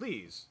happened,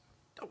 please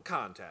don't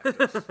contact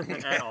us.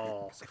 At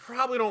all.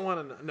 Probably don't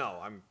want to know. No,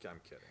 I'm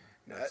kidding.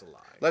 That's a lie.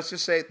 Let's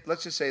just say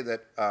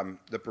that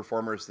the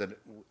performers that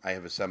I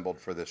have assembled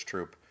for this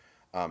troupe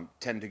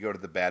tend to go to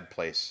the bad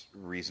place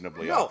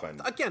reasonably often.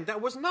 Again, that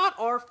was not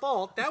our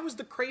fault. That was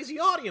the crazy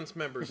audience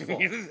members'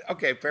 fault.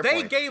 Okay, fair They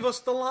point. gave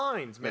us the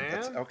lines,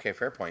 man. Okay,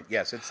 fair point.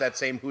 Yes, it's that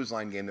same Whose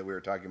Line game that we were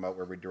talking about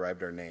where we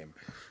derived our name.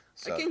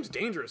 So. That game's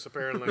dangerous,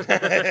 apparently.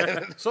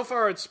 So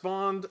far, it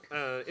spawned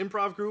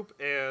improv group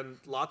and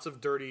lots of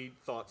dirty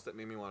thoughts that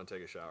made me want to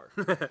take a shower.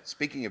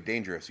 Speaking of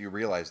dangerous, you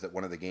realize that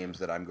one of the games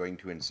that I'm going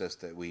to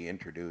insist that we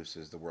introduce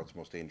is the world's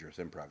most dangerous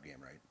improv game,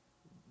 right?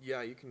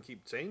 Yeah, you can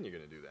keep saying you're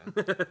going to do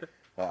that.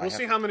 Well, We'll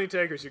see how many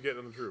takers you get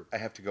in the troupe. I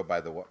have to go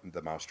buy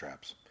the mouse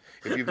traps.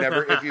 If you've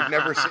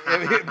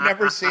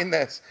never seen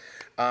this,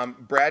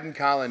 Brad and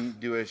Colin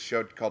do a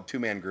show called Two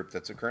Man Group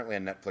that's currently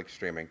on Netflix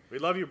streaming. We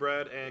love you,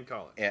 Brad and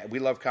Colin. Yeah, we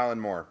love Colin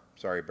more.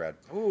 Sorry, Brad.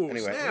 Ooh,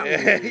 anyway,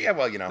 snap. yeah,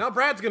 well, you know. Now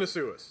Brad's going to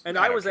sue us. And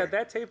I I don't was care. at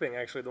that taping,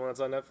 actually, the one that's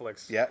on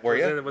Netflix. Yeah, were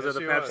you? It was Yes, at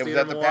the you Pabst was.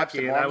 Theater It was at the Pabst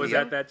Milwaukee, and I was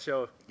Milwaukee, at that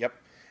show. Yep.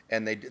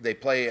 And they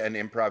play an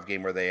improv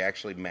game where they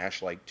actually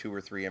mash like 2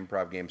 or 3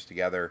 improv games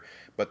together,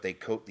 but they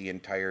coat the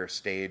entire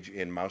stage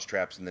in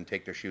mousetraps and then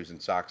take their shoes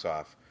and socks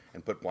off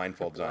and put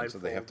blindfolds on, so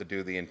they have to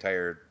do the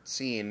entire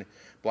scene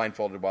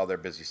blindfolded while they're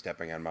busy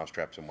stepping on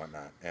mousetraps and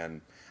whatnot.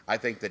 And I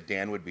think that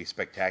Dan would be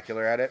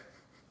spectacular at it.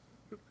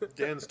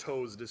 Dan's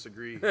toes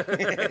disagree.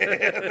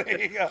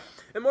 There you go.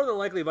 And more than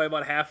likely, by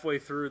about halfway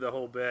through the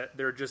whole bit,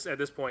 they're just, at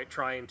this point,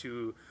 trying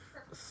to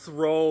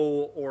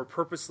throw or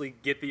purposely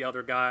get the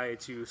other guy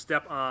to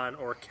step on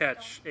or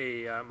catch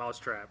a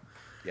mousetrap.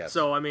 Yes.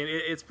 So, I mean,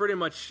 it's pretty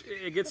much,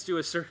 it gets to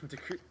a certain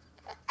degree.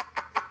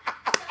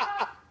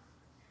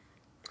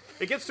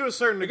 It gets to a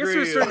certain degree.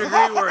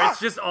 Where it's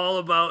just all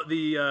about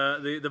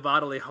the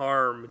bodily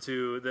harm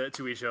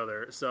to each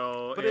other.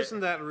 So, But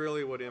isn't that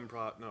really what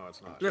improv... No,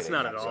 it's not. That's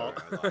not at all.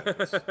 Sorry, I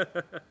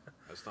lied.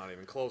 That's not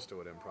even close to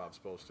what improv's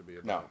supposed to be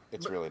about. No,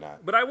 it's really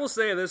not. But I will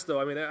say this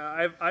though. I mean,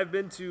 I've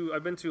been to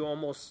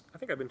almost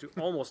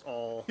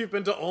all. You've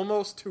been to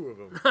almost 2 of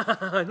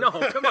them. No,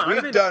 come on.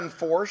 We've done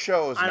 4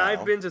 shows And now.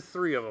 I've been to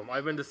 3 of them.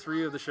 I've been to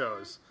 3 of the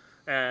shows.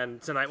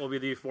 And tonight will be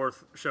the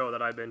 4th show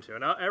that I've been to.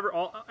 And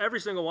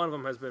every single one of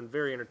them has been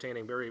very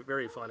entertaining, very,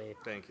 very funny.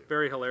 Thank you.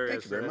 Very hilarious.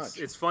 Thank you very And much.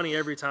 It's funny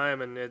every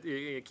time, and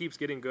it keeps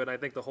getting good. And I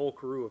think the whole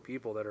crew of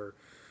people that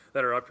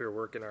are up here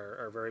working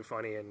are very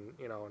funny, and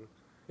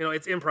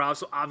it's improv,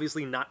 so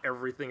obviously not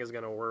everything is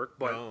going to work.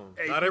 But No,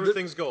 not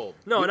everything's gold.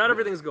 No, not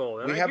everything's gold.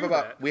 And We I have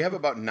hear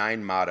about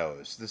 9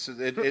 mottos. This is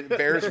it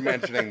bears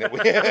mentioning that we,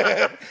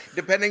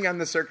 depending on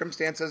the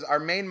circumstances, our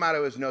main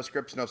motto is no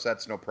scripts, no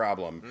sets, no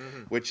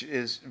problem, which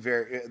is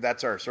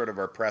that's our sort of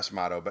our press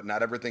motto. But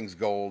not everything's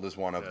gold is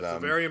one of It's them. a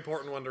very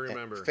important one to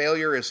remember.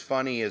 Failure is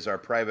funny is our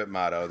private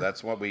motto.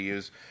 That's what we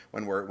use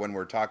when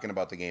we're talking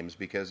about the games,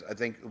 because I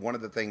think one of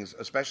the things,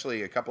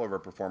 especially a couple of our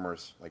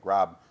performers like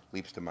Rob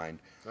leaps to mind,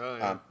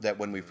 that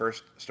when we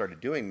first started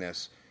doing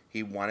this,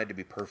 he wanted to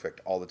be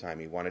perfect all the time.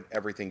 He wanted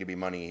everything to be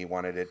money. He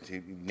wanted it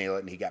to nail it,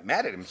 and he got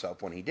mad at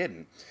himself when he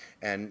didn't.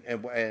 And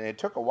it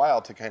took a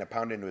while to kind of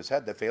pound into his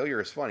head that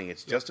failure is funny.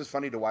 It's just as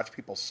funny to watch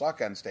people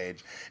suck on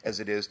stage as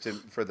it is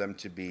for them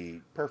to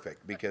be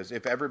perfect. Because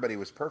if everybody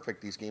was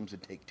perfect, these games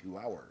would take 2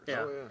 hours.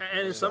 Yeah,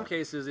 and in some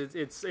cases,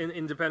 it's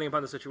in depending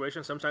upon the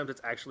situation. Sometimes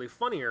it's actually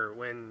funnier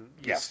when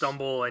you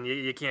stumble and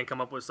you can't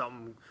come up with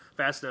something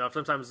fast enough.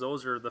 Sometimes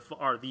those are the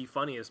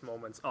funniest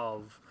moments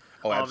of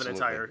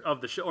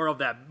the show or of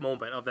that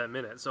moment of that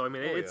minute. So I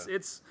mean,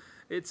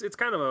 it's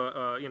kind of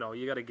a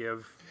you got to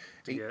give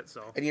to get.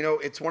 So and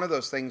it's one of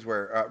those things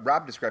where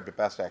Rob described it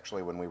best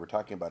actually when we were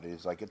talking about it.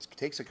 Is like it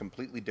takes a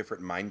completely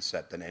different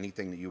mindset than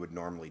anything that you would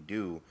normally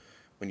do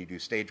when you do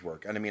stage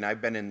work. And I mean,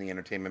 I've been in the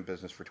entertainment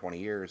business for 20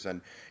 years,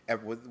 and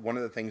one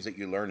of the things that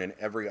you learn in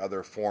every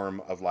other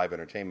form of live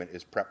entertainment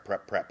is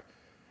prep.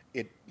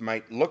 It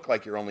might look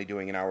like you're only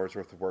doing an hour's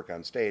worth of work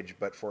on stage,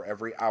 but for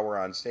every hour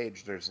on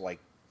stage, there's like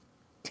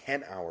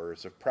 10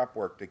 hours of prep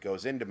work that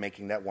goes into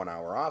making that 1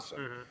 hour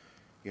awesome.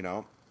 You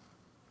know?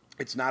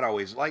 It's not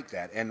always like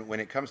that. And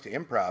when it comes to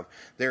improv,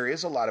 there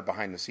is a lot of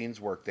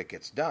behind-the-scenes work that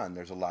gets done.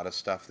 There's a lot of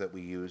stuff that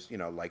we use, you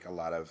know, like a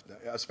lot of,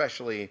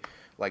 especially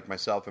like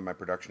myself and my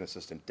production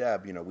assistant,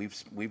 Deb, you know,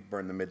 we've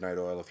burned the midnight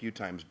oil a few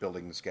times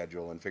building the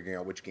schedule and figuring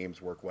out which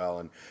games work well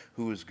and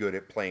who is good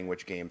at playing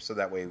which games, so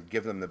that way we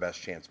give them the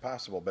best chance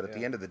possible. But at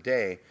the end of the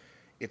day,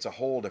 it's a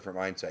whole different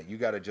mindset. You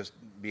got to just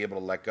be able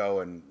to let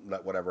go and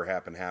let whatever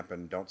happen.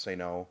 Don't say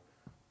no.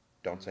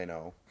 Don't say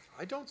no.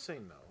 I don't say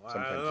no.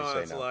 Sometimes I you say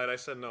that's no. a lie. I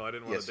said no. I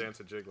didn't want to dance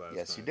a jig last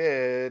Yes, night. you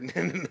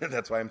did.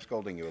 That's why I'm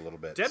scolding you a little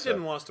bit. Deb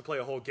didn't want us to play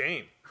a whole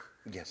game.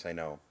 Yes, I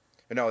know.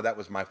 No, that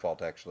was my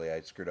fault, actually.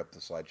 I screwed up the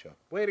slideshow.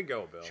 Way to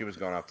go, Bill. She was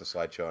going off the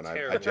slideshow, and I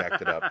Terrible.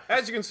 jacked it up.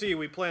 As you can see,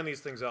 we plan these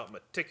things out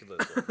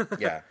meticulously.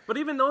 Yeah. But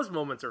even those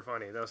moments are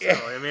funny, though. Still,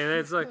 I mean,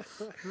 it's like I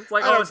oh,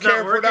 don't it's care not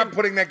if we're working. not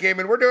putting that game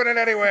in. We're doing it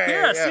anyway.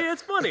 Yeah, see,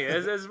 it's funny.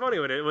 It's funny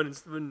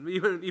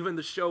when even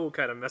the show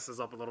kind of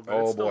messes up a little bit.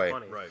 Oh, it's still boy.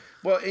 funny. Right.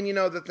 Well, and you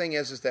know, the thing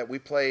is that we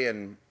play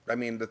in, I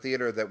mean, the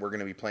theater that we're going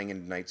to be playing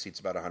in tonight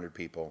seats about 100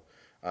 people.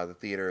 The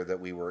theater that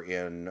we were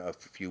in a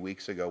few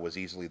weeks ago was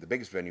easily the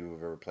biggest venue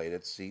we've ever played.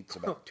 It seats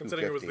about 250.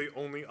 Considering it was the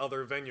only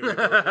other venue we've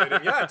ever played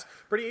in. Yeah, it's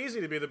pretty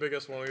easy to be the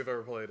biggest one we've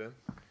ever played in.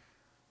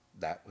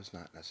 That was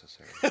not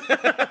necessary.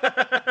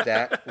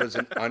 That was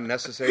an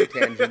unnecessary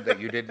tangent that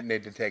you didn't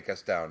need to take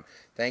us down.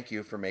 Thank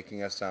you for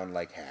making us sound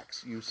like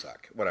hacks. You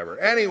suck. Whatever.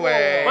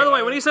 Anyway. By the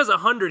way, when he says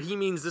 100, he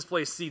means this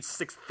place seats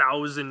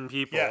 6,000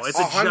 people. Yes. It's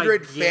a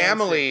 100 gigantic-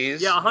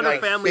 families. Yeah, 100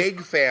 like families.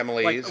 Big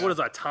families. Like, what is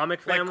that,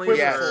 atomic Like families?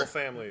 quiverful or-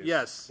 families.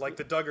 Yes. Like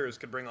the Duggars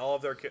could bring all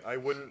of their kids. I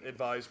wouldn't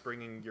advise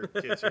bringing your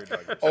kids here,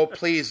 Duggars. Oh,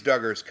 please,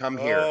 Duggars, come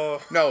here. Oh.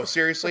 No,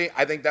 seriously,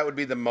 I think that would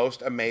be the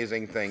most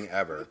amazing thing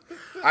ever.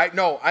 I'm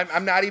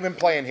not even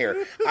playing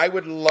here. I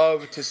would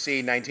love to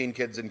see 19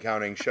 Kids and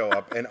Counting show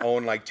up and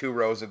own like 2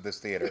 rows of this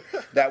theater.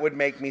 That would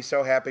make me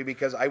so happy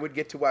because I would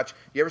get to watch.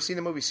 You ever seen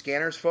the movie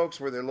Scanners, folks,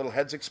 where their little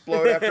heads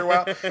explode after a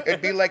while?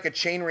 It'd be like a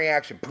chain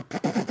reaction.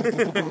 And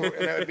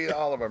that would be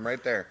all of them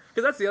right there.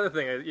 Because that's the other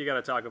thing you got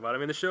to talk about. I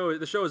mean, the show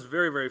is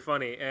very, very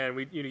funny, and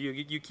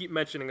you keep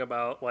mentioning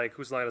about like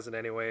whose line is it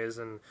anyways,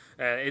 and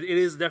it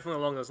is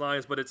definitely along those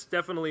lines, but it's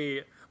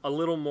definitely a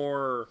little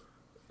more.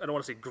 I don't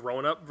want to say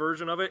grown-up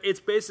version of it. It's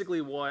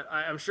basically what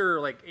I'm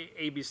sure like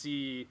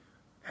ABC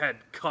had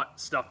cut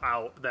stuff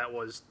out that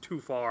was too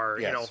far,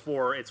 Yes.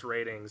 for its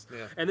ratings.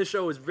 Yeah. And this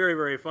show is very,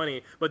 very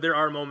funny, but there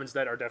are moments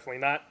that are definitely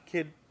not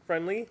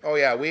kid-friendly. Oh,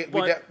 yeah, we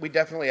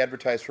definitely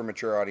advertise for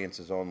mature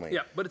audiences only.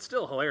 Yeah, but it's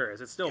still hilarious.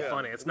 It's still Yeah.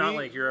 funny. It's not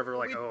like you're ever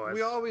like,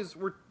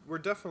 we're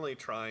definitely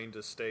trying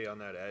to stay on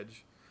that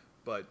edge,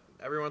 but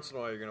every once in a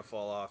while you're going to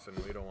fall off, and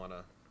we don't want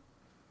to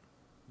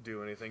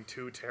do anything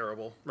too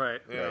terrible. Right.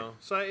 You know?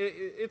 So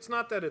it's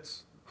not that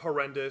it's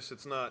horrendous.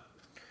 It's not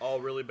all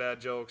really bad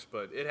jokes,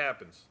 but it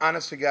happens.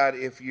 Honest to God,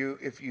 if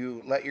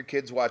you let your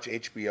kids watch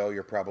HBO,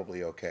 you're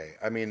probably okay.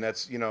 I mean,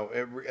 that's,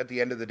 at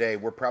the end of the day,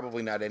 we're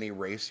probably not any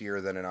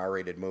racier than an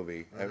R-rated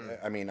movie.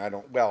 I mean, I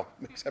don't, well,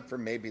 except for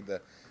maybe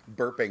the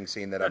burping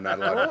scene that I'm not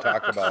allowed to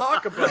talk about.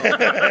 Talk about it.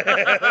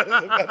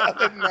 But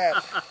other than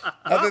that,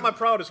 Not my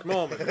proudest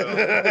moment,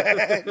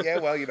 though. yeah,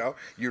 well,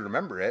 you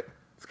remember it.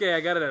 It's okay.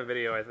 I got it on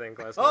video, I think,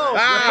 last Oh,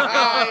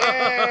 night.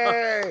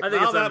 Yay! I think now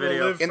it's on that will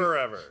video. live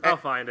forever. I'll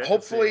find it.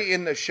 Hopefully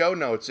in the show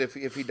notes, if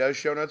he does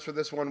show notes for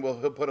this one,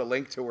 he'll put a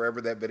link to wherever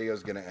that video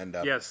is going to end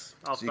up. Yes,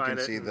 I'll so you find can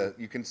it.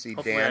 see you can see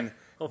Hopefully Dan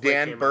hopefully it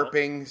Dan came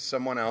burping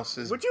someone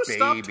else's Would you baby.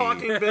 stop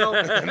talking, Bill?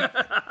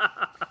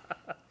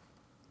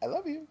 I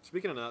love you.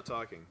 Speaking of not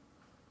talking.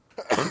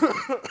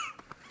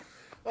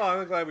 Oh,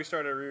 I'm glad we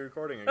started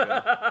re-recording again.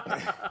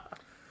 Right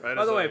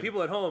By as the way, I-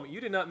 people at home, you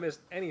did not miss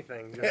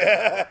anything.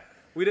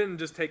 We didn't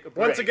just take a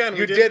break. Once again,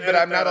 we You didn't did, but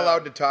edit I'm not that allowed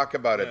out. to talk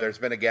about it. Yeah. There's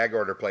been a gag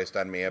order placed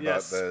on me about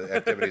Yes. the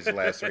activities the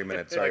last 3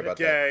 minutes. Sorry about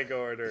that. Gag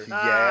order.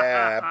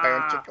 Yeah.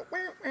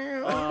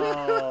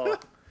 Oh,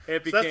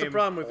 it So that's the became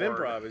problem with boring.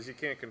 improv is you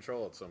can't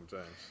control it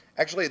sometimes.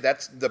 Actually,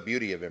 that's the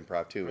beauty of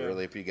improv too. Yeah.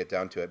 Really, if you get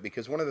down to it,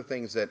 because one of the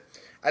things that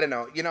I don't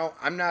know,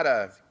 I'm not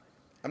a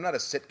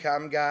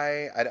sitcom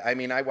guy. I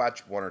mean, I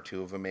watch one or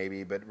two of them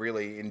maybe, but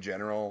really, in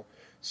general,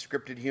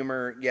 scripted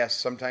humor, yes,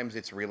 sometimes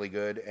it's really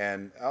good,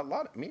 and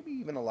maybe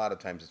even a lot of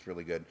times it's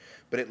really good,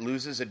 but it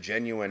loses a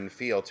genuine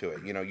feel to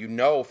it. You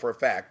know for a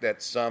fact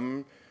that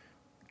some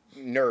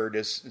nerd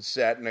is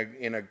sat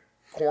in a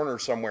corner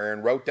somewhere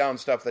and wrote down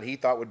stuff that he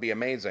thought would be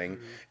amazing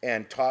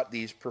and taught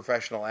these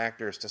professional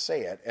actors to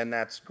say it, and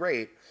that's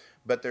great.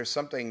 But there's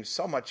something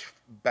so much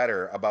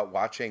better about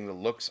watching the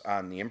looks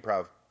on the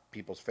improv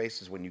people's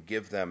faces when you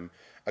give them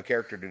a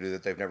character to do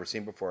that they've never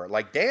seen before.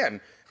 Like Dan,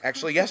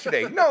 actually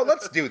yesterday. No,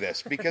 let's do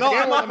this because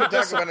Dan won't let me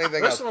talk about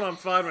anything else. This one I'm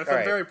fine with. All I'm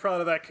right. very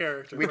proud of that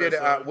character. We did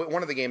personally.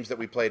 one of the games that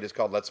we played is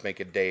called Let's Make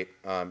a Date.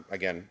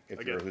 Again,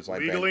 if you're a Who's Line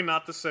legally fan.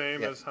 not the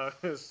same Yeah. as how it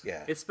is.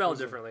 Yeah. It's spelled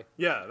differently.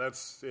 Yeah,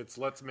 it's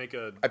let's make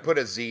a I put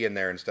a Z in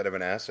there instead of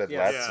an S at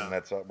Yeah. Let's, Yeah. and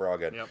that's we're all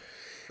good. Yep.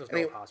 There's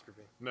Anyway- no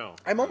apostrophe. No.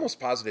 I'm almost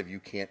positive you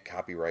can't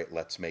copyright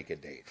Let's Make a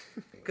Date.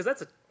 Because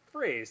that's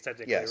phrase,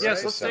 technically. Yes. Right?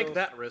 Yes, let's So- take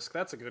that risk.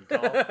 That's a good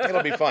call.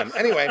 It'll be fun.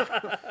 Anyway,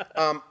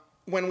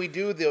 when we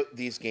do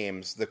these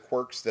games, the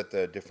quirks that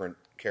the different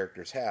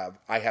characters have,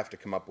 I have to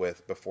come up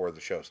with before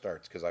the show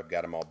starts because I've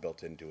got them all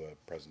built into a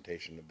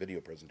video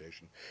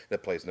presentation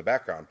that plays in the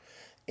background.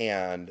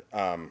 And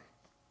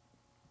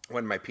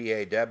when my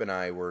PA, Deb, and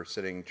I were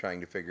sitting trying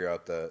to figure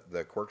out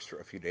the quirks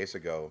a few days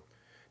ago,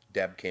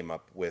 Deb came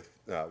up with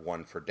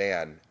one for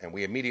Dan, and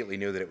we immediately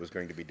knew that it was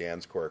going to be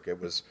Dan's quirk. It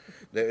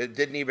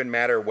didn't even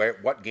matter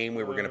what game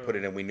we were going to put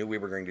it in. We knew we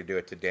were going to do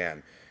it to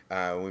Dan.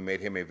 We made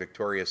him a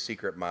Victoria's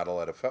Secret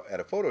model at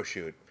a photo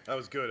shoot. That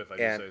was good, if I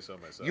And can say so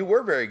myself. you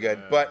were very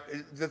good, but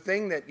the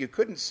thing that you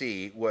couldn't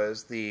see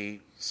was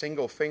the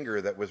single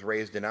finger that was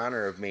raised in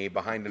honor of me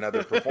behind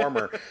another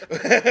performer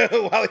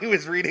while he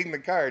was reading the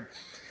card.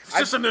 It's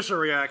just initial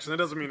reaction. It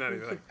doesn't mean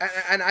anything.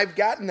 And I've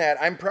gotten that.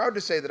 I'm proud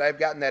to say that I've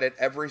gotten that at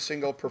every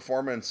single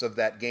performance of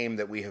that game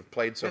that we have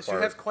played so Yes, far.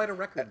 you have quite a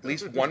record. At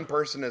least one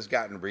person has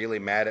gotten really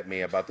mad at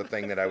me about the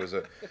thing that I was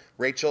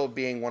Rachel,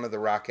 being one of the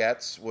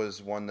Rockettes,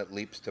 was one that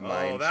leaps to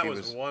mind. that She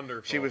was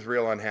wonderful. She was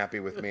real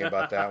unhappy with me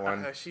about that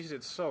one. She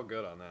did so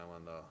good on that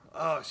one, though.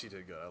 Oh, she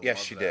did good. I Yes,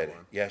 loved she that did.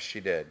 one. Yes, she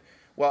did.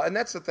 Well, and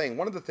that's the thing.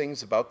 One of the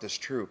things about this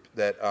troupe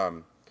that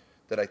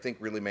I think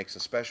really makes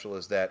it special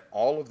is that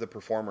all of the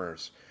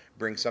performers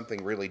bring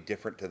something really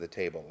different to the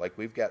table. Like,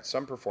 we've got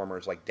some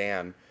performers like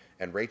Dan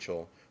and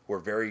Rachel who are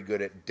very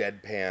good at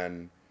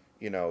deadpan,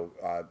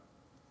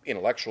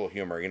 intellectual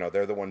humor.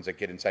 They're the ones that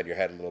get inside your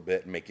head a little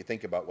bit and make you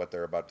think about what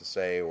they're about to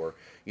say, or,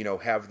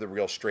 have the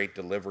real straight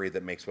delivery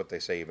that makes what they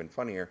say even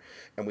funnier.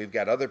 And we've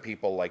got other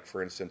people like,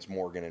 for instance,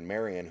 Morgan and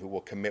Marion, who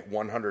will commit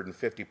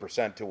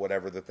 150% to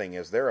whatever the thing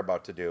is they're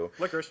about to do.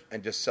 Licorice.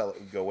 And just sell it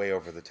and go way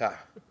over the top.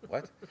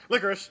 What?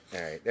 Licorice.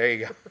 All right, there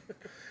you go.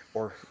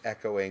 Or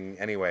echoing,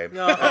 anyway.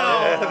 No.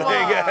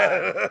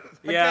 Yeah,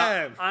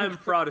 Again. I'm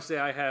proud to say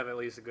I have at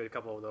least a good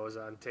couple of those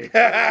on tape.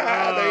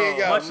 There you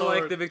go. Much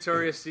Lord. like the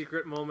Victoria's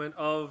Secret moment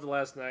of the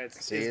last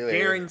night's See is you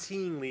later.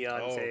 guaranteeingly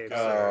on Oh, tape. God.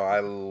 Oh, I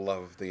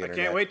love the internet.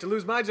 Can't wait to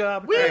lose my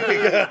job.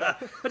 I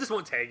just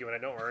won't tag you in it.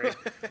 Don't worry.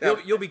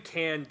 You'll be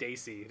canned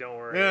Daisy. Don't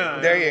worry. Yeah.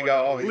 There you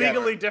go. Oh, yeah.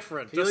 Legally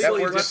different. Just That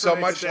Legally works so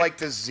reference much it. like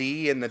the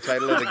Z in the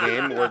title of the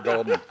game. We're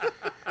golden.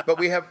 But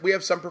we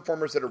have some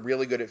performers that are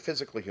really good at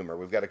physical humor.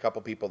 We've got a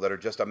couple people that are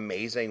just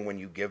amazing when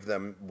you give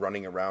them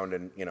running around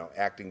and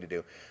acting to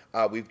do.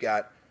 We've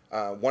got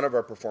one of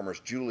our performers,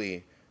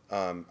 Julie.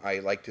 I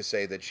like to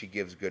say that she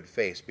gives good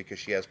face because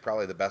she has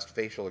probably the best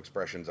facial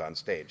expressions on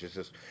stage. It's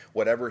just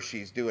whatever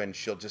she's doing,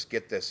 she'll just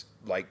get this,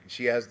 like,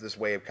 she has this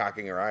way of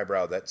cocking her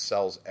eyebrow that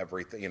sells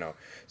everything.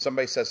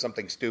 Somebody says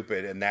something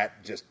stupid and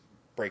that just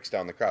breaks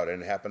down the crowd,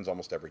 and it happens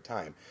almost every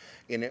time.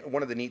 And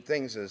one of the neat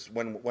things is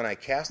when I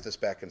cast this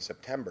back in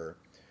September,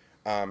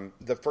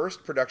 the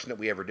first production that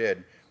we ever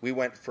did, we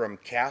went from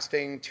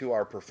casting to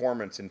our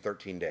performance in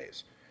 13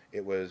 days.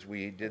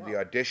 We did the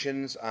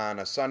auditions on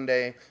a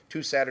Sunday.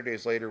 2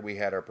 Saturdays later, we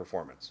had our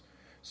performance.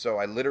 So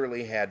I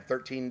literally had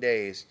 13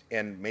 days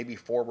and maybe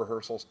 4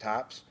 rehearsals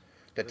tops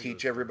to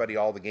teach everybody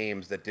all the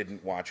games that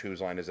didn't watch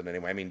Whose Line Is It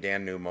Anyway. I mean,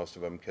 Dan knew most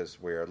of them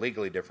because we're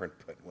legally different,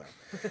 but well.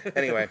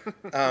 Anyway,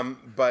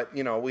 but,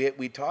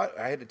 we taught,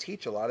 I had to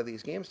teach a lot of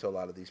these games to a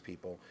lot of these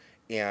people.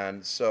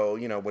 And so,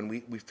 when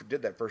we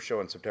did that first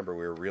show in September,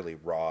 we were really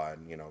raw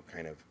and,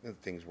 kind of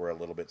things were a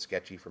little bit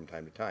sketchy from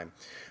time to time.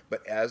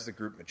 But as the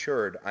group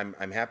matured,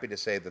 I'm happy to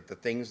say that the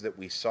things that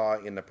we saw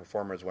in the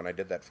performers when I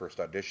did that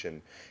first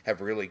audition have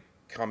really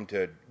come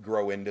to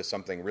grow into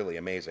something really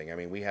amazing. I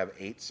mean, we have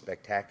 8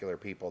 spectacular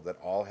people that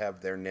all have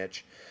their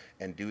niche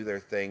and do their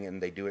thing,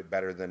 and they do it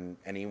better than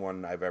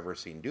anyone I've ever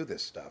seen do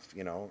this stuff,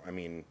 I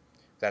mean,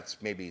 that's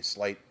maybe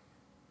slight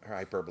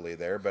hyperbole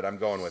there, but I'm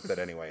going with it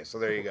anyway. So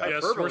there you go.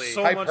 Yes, Hyperbole. we're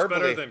so much Hyperbole.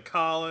 better than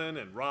Colin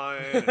and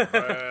Ryan and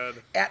Brad.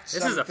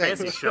 This is a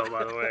fancy show,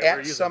 by the way. We're At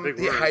using some big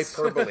words.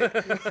 hyperbole.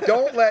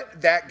 Don't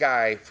let that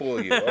guy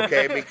fool you,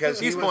 okay? Because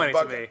He's he was pointing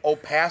to me.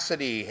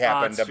 Opacity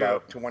happened it's true.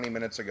 about 20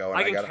 minutes ago. And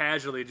I can got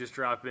casually just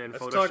drop in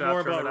Let's Photoshop talk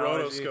more about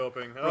terminology.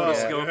 rotoscoping.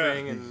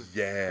 Rotoscoping and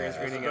Yeah. green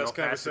screening and Best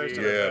opacity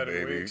conversation. Yeah, I've had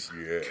in baby. weeks.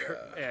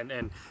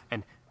 Yeah.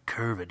 and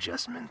curve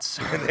adjustments.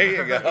 There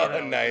you go.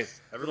 Nice.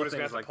 Everybody's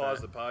Little got to things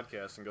pause like the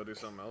podcast and go do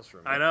something else for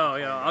a minute. I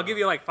know. I'll give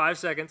you like 5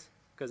 seconds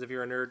because if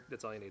you're a nerd,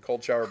 that's all you need.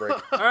 Cold shower break.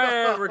 All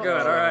right, we're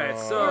good. All right,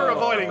 so We're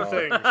avoiding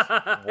things.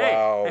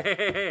 Wow.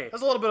 Hey.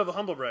 That's a little bit of a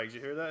humble brag. Did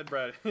you hear that,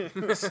 Brad?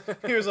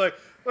 he was like,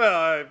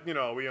 well,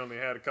 we only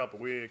had a couple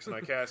weeks, and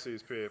I cast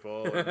these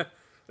people, and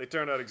they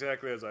turned out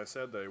exactly as I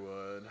said they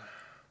would.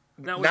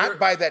 Now, was Not there-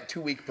 by that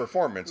 2-week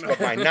performance, but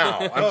by now.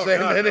 I'm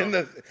saying God, that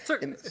no.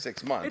 in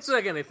 6 months. It's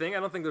like anything. I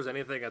don't think there's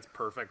anything that's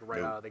perfect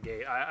right Nope. out of the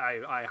gate.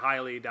 I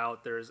highly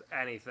doubt there's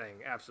anything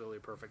absolutely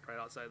perfect right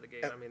outside the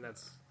gate. I mean,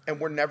 that's And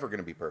we're never going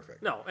to be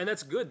perfect. no, and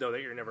that's good though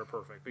that you're never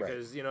perfect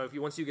because if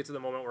once you get to the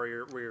moment where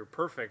you're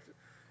perfect,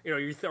 or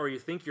you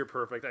think you're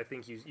perfect. I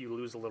think you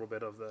lose a little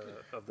bit of the.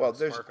 Well,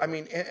 spark of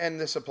it. and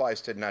this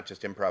applies to not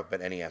just improv,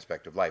 but any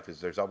aspect of life.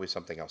 Is there's always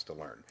something else to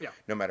learn. Yeah.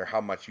 No matter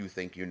how much you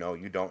think you know,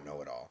 you don't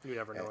know it all. You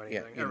never know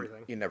anything.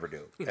 Everything. You never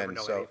do. You never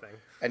know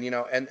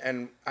anything.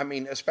 And I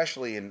mean,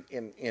 especially in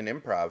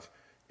improv.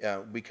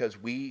 Because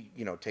we,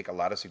 take a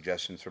lot of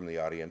suggestions from the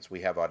audience.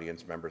 We have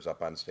audience members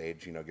up on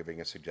stage,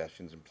 giving us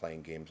suggestions and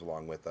playing games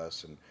along with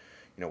us. And,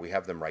 we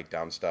have them write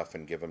down stuff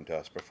and give them to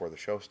us before the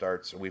show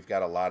starts. So we've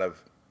got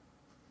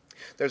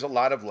there's a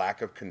lot of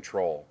lack of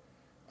control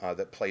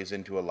that plays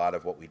into a lot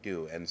of what we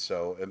do. And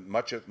so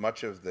much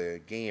of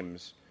the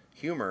game's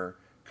humor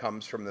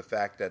comes from the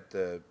fact that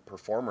the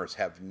performers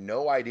have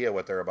no idea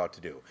what they're about to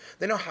do.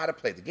 They know how to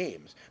play the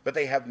games, but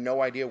they have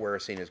no idea where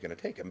a scene is going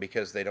to take them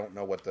because they don't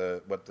know what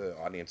the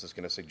audience is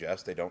going to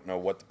suggest. They don't know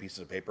what the pieces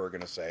of paper are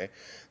going to say.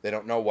 They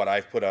don't know what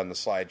I've put on the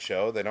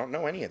slideshow. They don't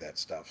know any of that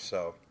stuff.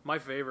 So my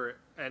favorite,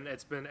 and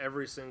it's been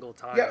every single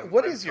time. Yeah,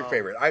 what is your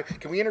favorite?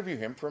 Can we interview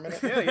him for a minute?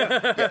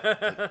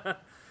 Yeah.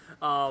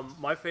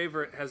 My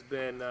favorite has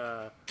been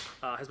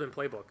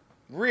Playbook.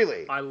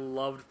 Really? I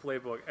loved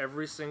Playbook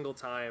every single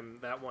time.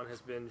 That one has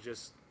been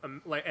just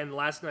and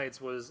last night's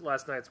was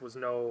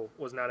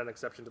not an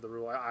exception to the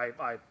rule.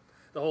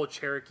 The whole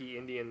Cherokee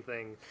Indian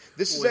thing.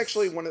 This is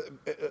actually one of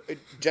the,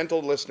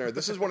 gentle listener.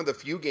 This is one of the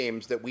few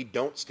games that we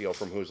don't steal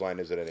from Whose Line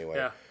Is It Anyway?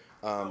 Yeah.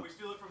 We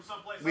steal it from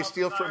someplace else.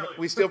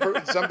 We steal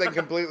from something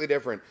completely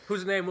different.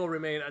 Whose name will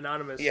remain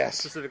anonymous. Yes.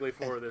 Specifically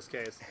for this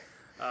case.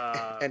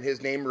 And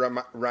his name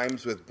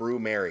rhymes with Brew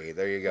Mary.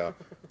 There you go.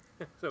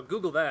 So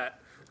Google that.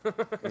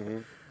 Mm-hmm.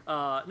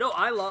 No,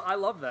 I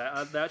love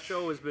that. That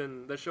show has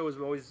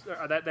always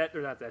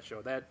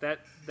that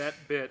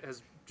bit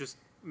has just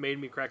made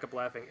me crack up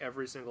laughing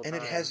every single time.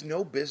 And it has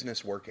no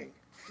business working.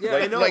 Yeah,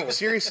 I know. Like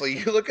seriously,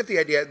 you look at the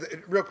idea.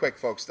 Real quick,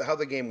 folks. How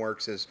the game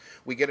works is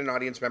we get an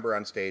audience member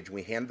on stage.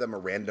 We hand them a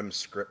random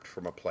script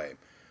from a play.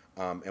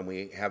 And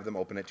we have them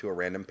open it to a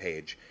random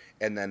page,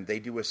 and then they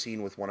do a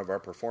scene with one of our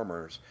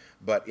performers,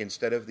 but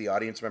instead of the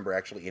audience member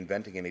actually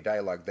inventing any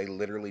dialogue, they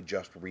literally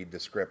just read the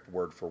script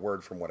word for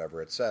word from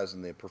whatever it says,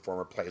 and the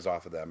performer plays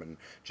off of them and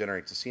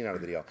generates a scene out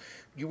of the deal.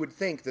 You would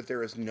think that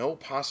there is no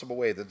possible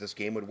way that this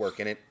game would work,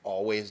 and it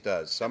always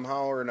does.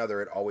 Somehow or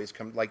another, it always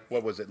comes, like,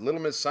 what was it? Little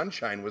Miss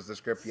Sunshine was the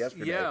script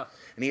yesterday. Yeah.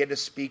 And he had to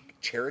speak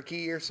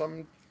Cherokee or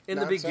something. In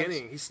nonsense. the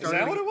beginning, he started.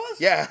 Is that what it was?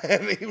 Yeah,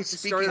 and he was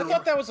speaking. I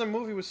thought that was a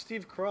movie with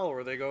Steve Carell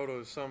where they go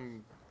to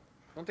some.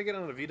 Don't they get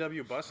on a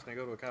VW bus and they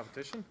go to a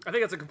competition? I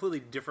think that's a completely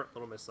different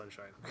Little Miss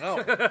Sunshine.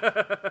 No.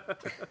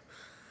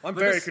 I'm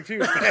very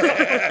confused.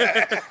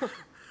 Yeah.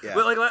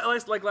 But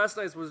like last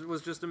night's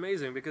was just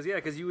amazing because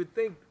you would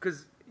think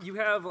because you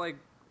have like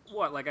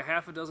a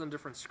half a dozen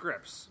different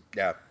scripts.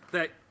 Yeah.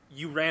 That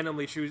you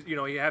randomly choose.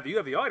 You have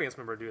the audience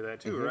member do that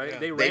too, right? Yeah.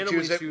 They They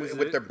randomly choose it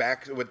with their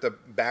backs, with the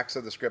backs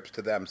of the scripts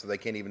to them, so they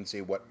can't even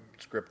see what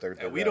script they're.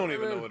 We don't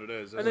even know what it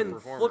is. And then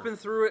flipping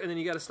through it, and then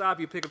you got to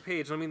stop. You pick a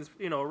page. I mean,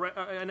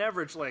 an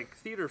average like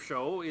theater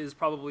show is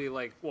probably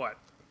like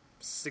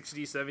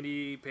 60,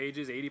 70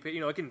 pages, 80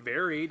 pages. It can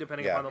vary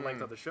depending upon the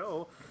length of the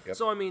show. Yep.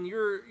 So I mean,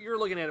 you're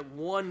looking at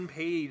one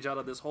page out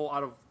of this whole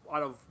out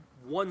of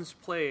one's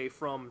play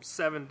from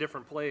 7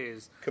 different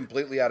plays,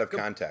 completely out of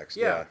context.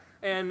 Yeah.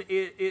 And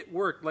it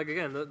worked. Like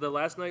again, the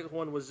last night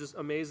one was just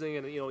amazing.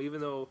 And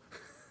even though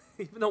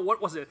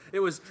what was it? It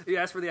was he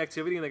asked for the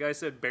activity, and the guy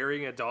said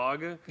burying a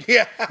dog.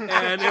 Yeah.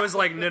 And it was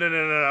like no.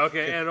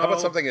 Okay. And how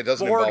about something that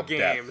doesn't board involve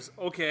games? Death?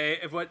 Okay,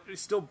 but it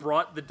still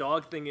brought the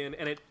dog thing in,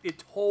 and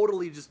it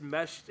totally just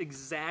meshed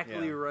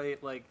exactly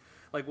right.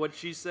 Like what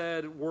she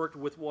said worked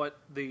with what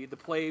the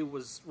play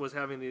was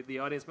having the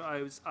audience. I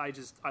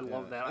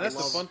love that. And that's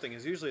the fun thing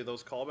is usually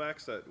those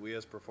callbacks that we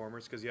as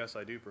performers, because yes,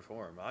 I do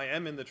perform. I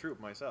am in the troupe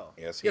myself.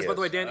 Yes. By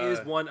the way, Dan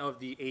is one of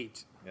the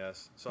 8.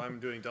 Yes, so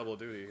I'm doing double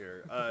duty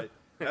here.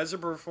 As a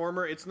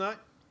performer, it's not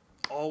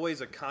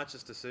always a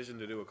conscious decision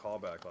to do a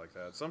callback like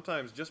that.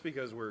 Sometimes just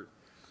because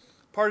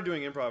part of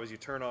doing improv is you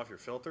turn off your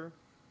filter,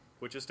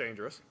 which is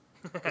dangerous.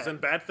 Because then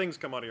bad things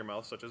come out of your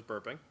mouth, such as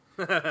burping.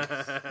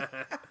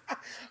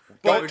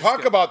 Don't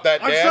talk about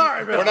that, Dan. I'm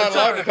sorry, man. We're not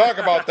allowed to talk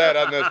about that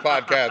on this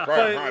podcast.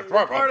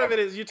 But part of it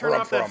is you turn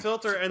off that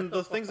filter, and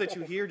the things that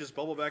you hear just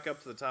bubble back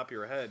up to the top of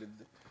your head.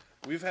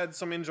 We've had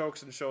some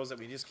in-jokes and shows that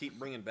we just keep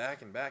bringing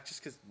back and back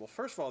just because, well,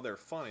 first of all, they're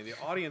funny.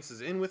 The audience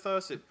is in with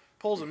us. It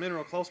pulls them in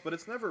real close, but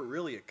it's never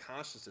really a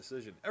conscious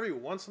decision. Every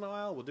once in a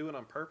while, we'll do it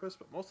on purpose,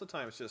 but most of the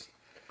time, it's just...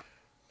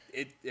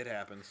 It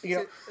happens. See,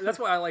 that's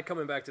why I like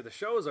coming back to the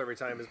shows every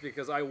time is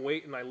because I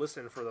wait and I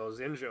listen for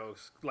those in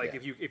jokes. Like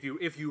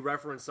if you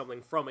reference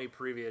something from a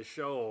previous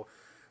show,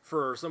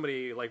 for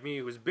somebody like me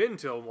who's been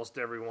to almost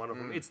every one of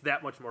them, it's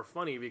that much more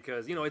funny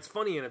because it's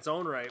funny in its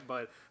own right.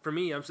 But for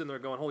me, I'm sitting there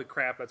going, "Holy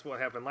crap, that's what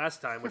happened last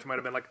time," which might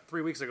have been like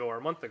 3 weeks ago or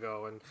a month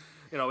ago, and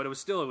but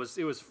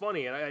it was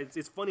funny, and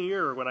it's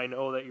funnier when I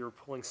know that you're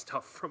pulling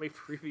stuff from a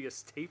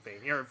previous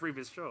taping or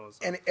previous shows.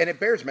 And it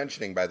bears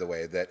mentioning, by the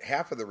way, that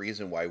half of the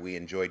reason why we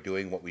enjoy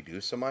doing what we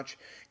do so much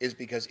is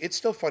because it's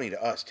still funny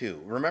to us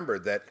too. Remember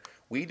that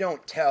we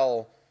don't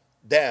tell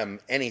them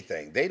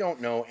anything. They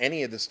don't know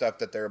any of the stuff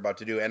that they're about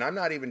to do. And I'm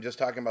not even just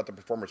talking about the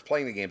performers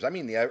playing the games. I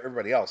mean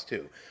everybody else,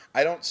 too.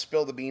 I don't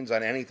spill the beans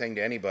on anything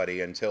to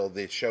anybody until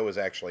the show is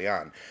actually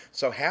on.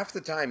 So half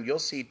the time, you'll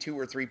see 2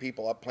 or 3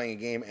 people up playing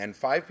a game and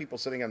 5 people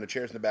sitting on the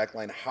chairs in the back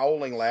line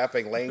howling,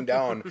 laughing, laying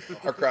down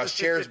across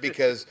chairs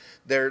because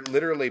they're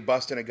literally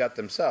busting a gut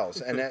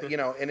themselves. And,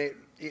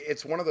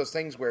 it's one of those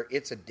things where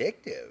it's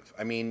addictive.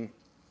 I mean,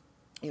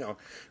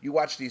 you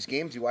watch these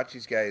games, you watch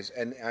these guys,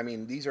 and, I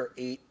mean, these are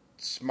 8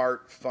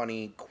 smart,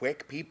 funny,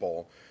 quick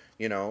people,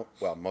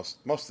 well, most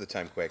of the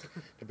time quick,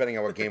 depending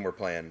on what game we're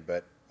playing,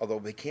 but although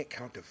they can't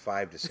count to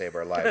 5 to save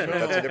our lives, but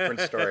that's a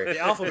different story. The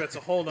alphabet's a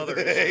whole nother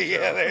issue.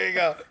 Yeah, there you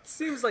go. It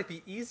seems like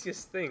the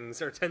easiest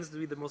things tends to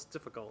be the most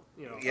difficult,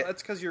 Yeah. Well,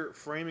 that's because you're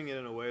framing it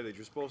in a way that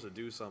you're supposed to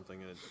do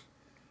something, and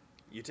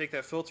you take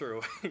that filter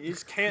away, you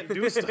just can't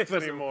do stuff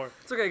anymore.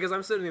 It's okay, because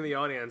I'm sitting in the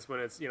audience when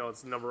it's,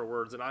 it's a number of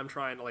words, and I'm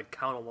trying to,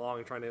 count along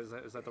and trying to,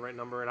 is that the right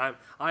number? And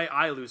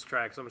I lose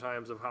track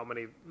sometimes of how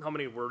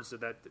many words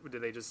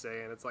did they just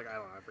say, and it's like, I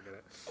don't know, I forget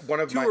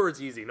it. 2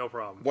 words easy, no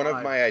problem. One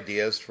of my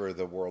ideas for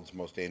the world's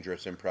most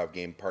dangerous improv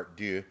game, Part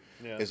 2,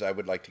 is I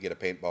would like to get a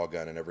paintball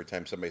gun, and every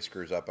time somebody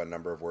screws up a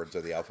number of words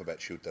of the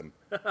alphabet, shoot them.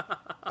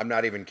 I'm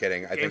not even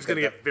kidding. Game's going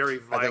to get very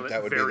violent. I think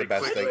that would be the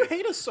best Why thing. do you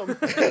hate us so much?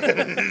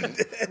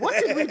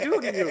 What did we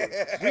do to you?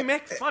 We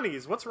make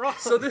funnies. What's wrong?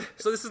 So this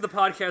is the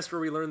podcast where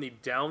we learn the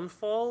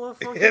downfall of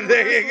FUNKIN.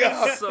 There you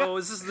go. So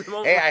this is the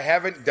moment. Hey, I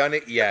haven't done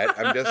it yet.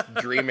 I'm just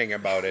dreaming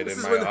about it in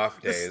my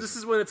off days. This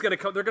is when it's going to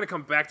come. They're going to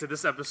come back to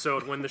this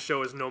episode when the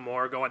show is no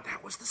more, going,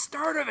 that was the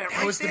start of it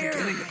right was there. the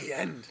beginning of the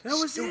end. That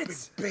was Stupid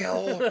it.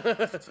 Bill.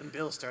 That's when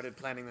Bill started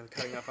planning on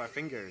cutting off our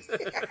fingers.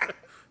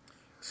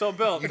 So,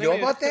 Bill, You know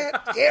about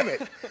that? Damn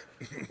it.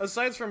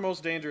 aside from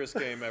most dangerous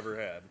game ever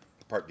had,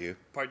 Part 2.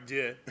 Part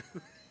 2.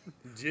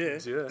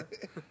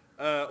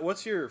 Yeah.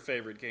 What's your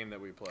favorite game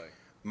that we play?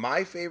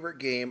 My favorite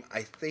game,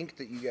 I think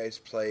that you guys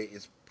play,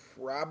 is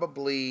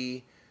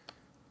probably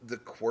the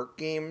Quirk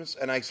games,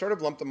 and I sort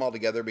of lump them all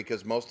together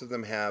because most of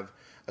them have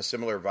a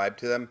similar vibe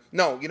to them.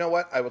 No, you know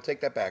what? I will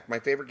take that back. My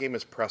favorite game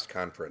is Press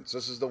Conference.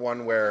 This is the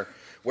one where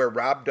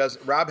Rob has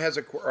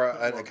an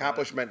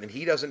accomplishment and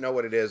he doesn't know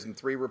what it is, and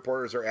 3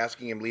 reporters are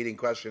asking him leading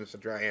questions to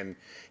try and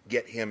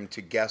get him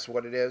to guess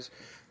what it is.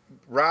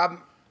 Rob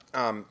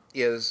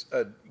is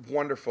a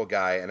wonderful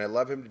guy, and I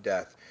love him to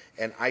death.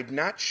 And I'm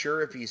not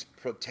sure if he's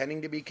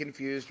pretending to be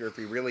confused or if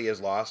he really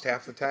is lost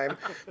half the time.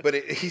 But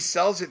he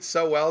sells it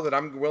so well that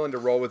I'm willing to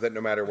roll with it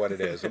no matter what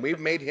it is. And we've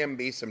made him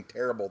be some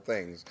terrible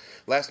things.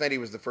 Last night he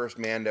was the first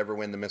man to ever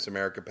win the Miss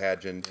America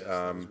pageant. Yes,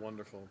 that was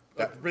wonderful.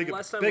 Big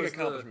was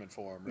accomplishment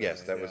for him. Really.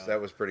 Yes, that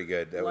was pretty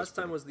good. Last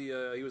time was he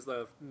was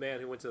the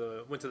man who went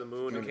to the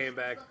moon and came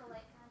back.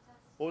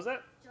 What was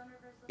that?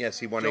 Yes,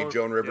 he won a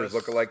Joan Rivers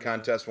lookalike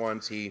contest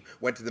once. He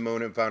went to the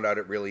moon and found out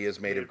it really is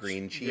made of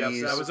green cheese.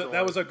 Yes,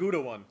 that was a Gouda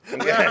one.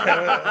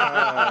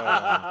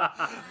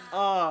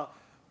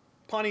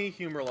 Punny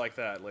humor like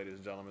that, ladies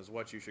and gentlemen, is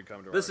what you should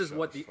come to. This our is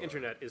what shows the for.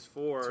 internet is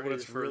for. It's what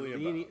it's for really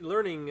about.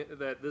 learning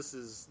that this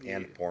is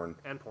And porn.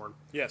 And porn.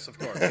 Yes, of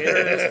course. The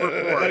internet is for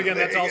porn. But again,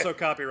 that's also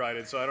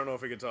copyrighted, so I don't know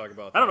if we can talk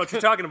about that. I don't know what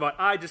you're talking about.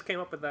 I just came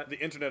up with that. The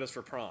internet is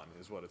for prawn,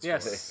 is what it's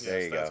Yes. for.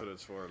 There you that's go. what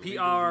it's for.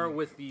 PR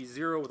with the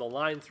 0 with a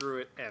line through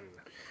it. N.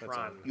 That's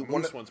Prawn.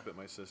 Moose once bit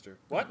my sister.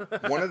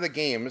 What? One of the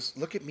games,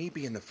 look at me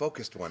being the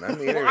focused one. I'm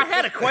the Well, I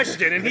had a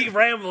question and he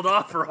rambled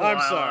off for a while.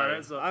 I'm sorry.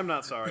 Right? So- I'm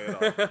not sorry at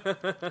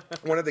all.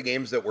 One of the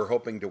games that we're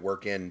hoping to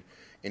work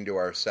into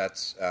our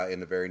sets in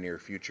the very near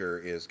future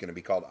is going to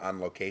be called On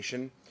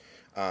Location.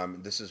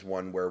 This is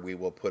one where we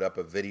will put up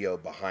a video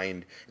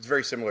behind. It's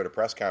very similar to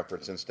Press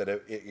Conference,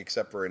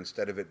 except for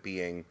instead of it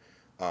being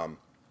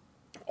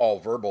all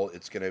verbal,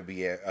 it's going to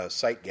be a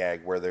sight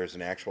gag where there's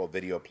an actual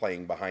video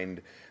playing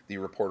behind the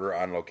reporter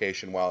on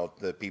location while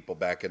the people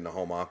back in the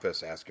home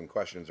office ask him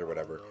questions or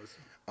whatever.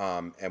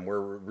 And we're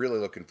really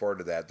looking forward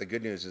to that. The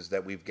good news is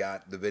that we've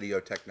got the video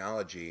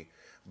technology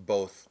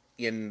both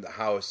in the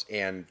house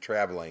and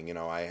traveling. You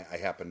know, I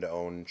happen to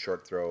own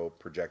short throw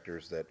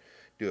projectors that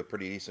do a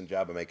pretty decent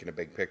job of making a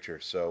big picture.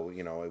 So,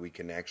 you know, we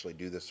can actually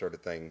do this sort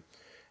of thing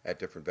at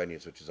different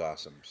venues, which is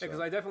awesome. So. Yeah, because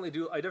I definitely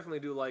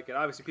do like it.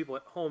 Obviously, people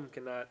at home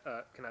cannot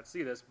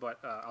see this, but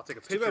I'll take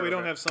a picture. Too bad we of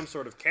don't it. have some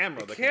sort of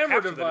camera that Camera can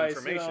capture device, that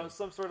information.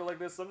 some sort of like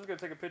this. So I'm just gonna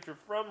take a picture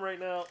from right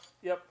now.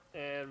 Yep,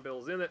 and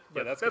Bill's in it.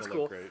 But that's that's gonna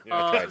cool. look great.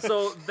 Yeah.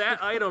 So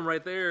that item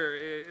right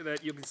there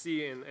that you can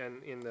see in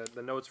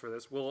the notes for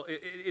this,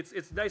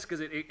 it's nice because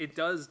it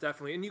does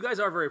definitely. And you guys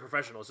are very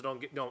professional, so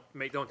don't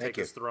take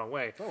you. this the wrong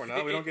way. No, we're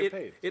not. We don't get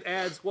paid. It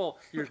adds. Well,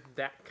 you're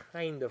that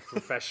kind of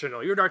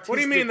professional. You're an artistic. What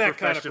do you mean that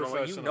kind of professional?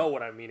 professional? You know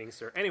what I'm meaning,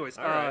 sir. Anyways,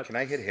 right. Can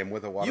I hit him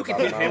with a water you can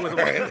bottle hit him now? with a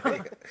water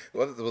bottle.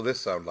 What will this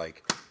sound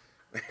like?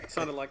 It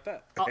sounded like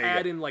that. I'll There you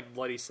add go. in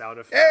bloody sound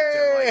effects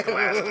Hey! and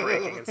glass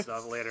breaking and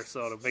stuff later,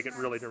 so to make it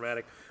really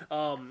dramatic.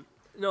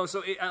 No,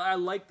 so I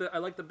like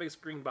the big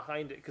screen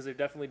behind it because it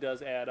definitely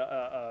does add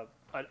a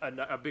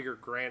bigger,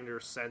 grander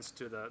sense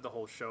to the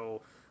whole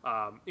show.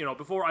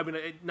 Before, I mean,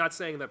 not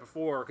saying that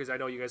before, because I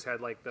know you guys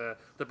had like the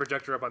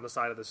projector up on the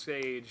side of the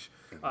stage,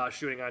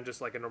 shooting on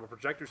just like a normal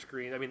projector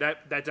screen. I mean,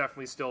 that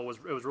definitely still was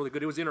really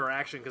good. It was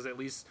interaction because at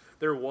least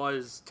there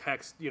was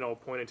text,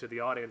 pointing to the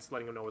audience,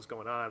 letting them know what's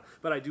going on.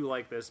 But I do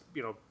like this,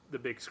 the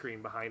big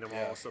screen behind them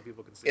all, so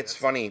people can see. It's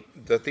funny.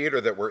 The theater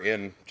that we're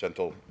in,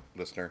 gentle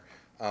listener,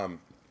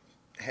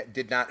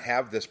 did not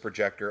have this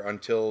projector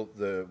until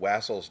the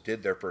Wassels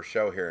did their first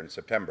show here in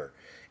September.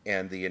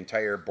 And the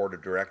entire board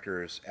of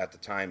directors at the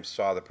time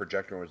saw the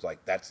projector and was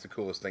like, "That's the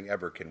coolest thing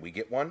ever. Can we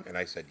get one?" And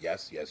I said,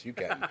 yes, you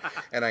can.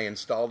 And I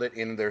installed it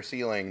in their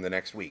ceiling the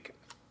next week.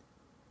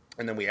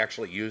 And then we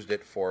actually used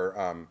it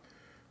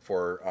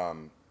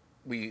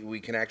we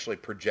can actually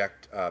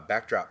project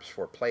backdrops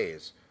for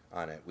plays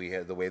on it. We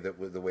had the way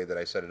that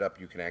I set it up,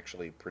 you can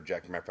actually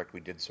project. Matter of fact, we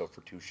did so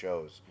for 2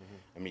 shows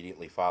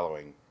immediately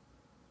following.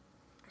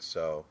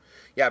 So,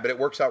 yeah, but it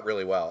works out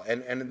really well.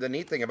 And the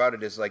neat thing about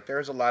it is, like,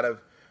 there's a lot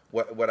of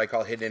what I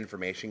call hidden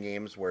information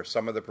games where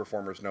some of the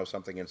performers know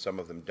something and some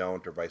of them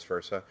don't, or vice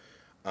versa.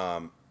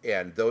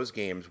 And those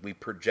games, we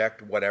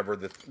project whatever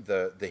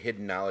the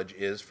hidden knowledge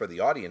is for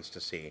the audience to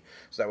see.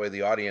 So that way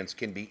the audience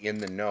can be in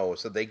the know.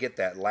 So they get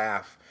that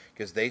laugh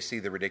because they see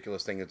the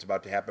ridiculous thing that's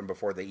about to happen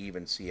before they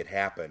even see it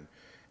happen.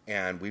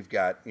 And we've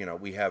got,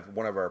 we have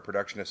one of our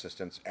production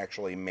assistants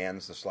actually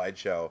mans the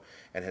slideshow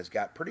and has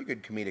got pretty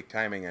good comedic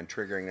timing on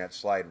triggering that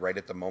slide right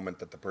at the moment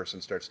that the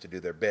person starts to do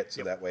their bit.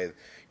 So that way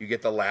you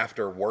get the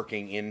laughter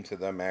working into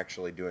them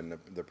actually doing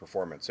the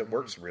performance. It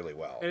works really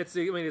well. And it's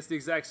the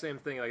exact same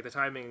thing. Like the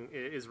timing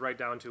is right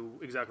down to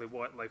exactly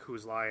what like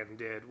Who's Lion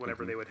did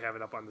whenever they would have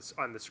it up on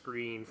the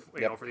screen,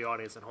 for the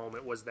audience at home.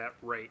 It was that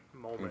right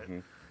moment,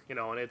 and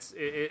it's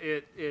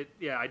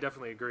yeah, I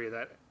definitely agree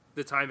that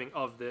the timing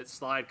of the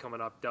slide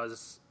coming up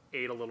does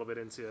aid a little bit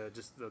into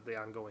just the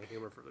ongoing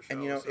humor for the show.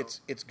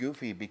 And it's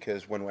goofy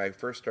because when I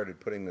first started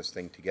putting this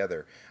thing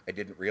together, I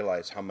didn't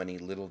realize how many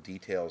little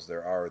details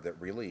there are that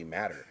really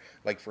matter.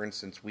 Like, for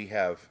instance, we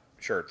have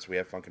shirts. We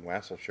have FUNKIN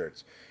WASSELS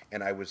shirts.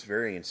 And I was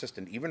very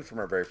insistent, even from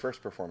our very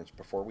first performance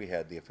before we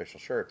had the official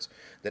shirts,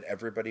 that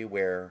everybody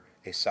wear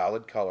a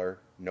solid color,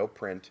 no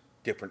print,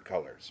 different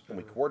colors. And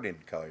we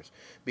coordinated colors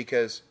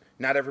because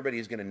not everybody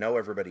is going to know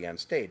everybody on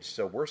stage.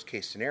 So worst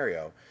case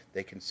scenario,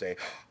 they can say,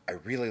 "I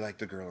really like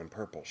the girl in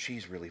purple.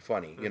 She's really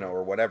funny,"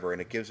 or whatever.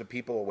 And it gives the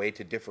people a way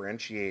to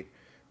differentiate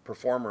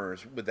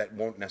performers that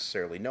won't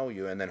necessarily know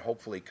you and then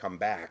hopefully come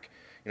back,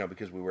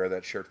 because we wear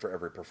that shirt for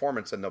every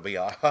performance and they'll be,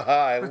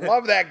 I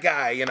love that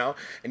guy,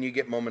 and you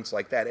get moments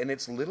like that. And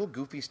it's little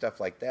goofy stuff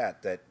like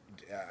that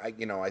I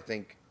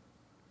think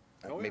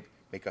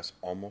make us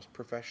almost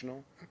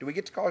professional. Do we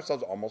get to call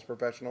ourselves almost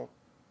professional?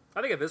 I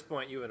think at this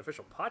point you have an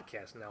official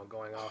podcast now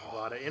going off a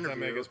lot of interviews. Does that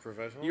make us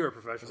professional? You're a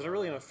professional. Is it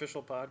really an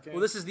official podcast? Well,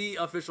 this is the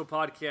official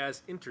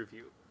podcast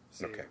interview.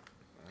 See? Okay.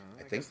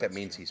 I think that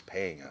means he's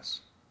paying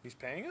us. He's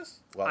paying us?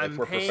 Well, I'm if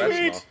we're paying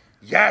professional. Sweet.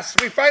 Yes,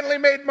 we finally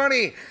made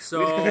money!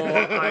 So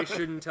I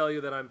shouldn't tell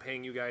you that I'm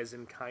paying you guys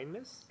in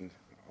kindness?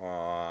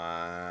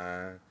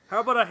 Aww.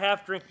 How about a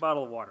half-drink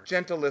bottle of water?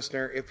 Gentle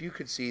listener, if you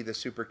could see the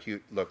super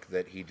cute look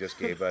that he just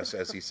gave us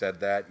as he said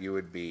that, you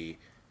would be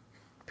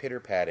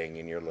pitter-patting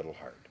in your little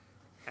heart.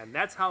 And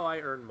that's how I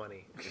earn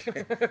money.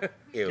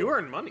 You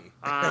earn money.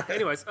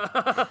 Anyways,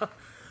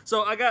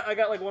 so I got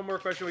like one more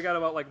question. We got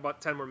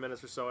about 10 more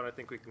minutes or so, and I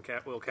think we'll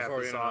cap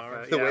this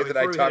off. The way that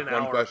I talk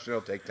one question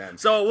will take 10.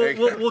 So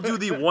we'll do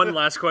the one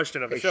last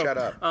question of the show. Shut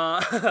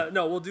up.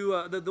 No, we'll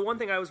do the one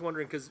thing I was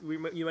wondering because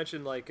you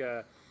mentioned like.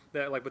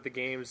 That like with the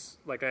games,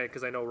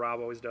 because I know Rob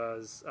always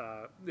does,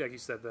 like you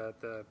said,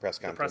 the press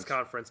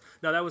conference.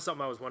 Now that was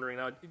something I was wondering.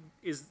 Now,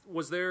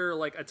 was there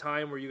like a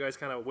time where you guys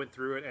kind of went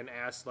through it and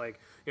asked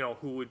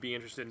who would be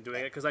interested in doing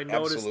it? Because I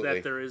noticed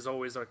that there is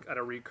always a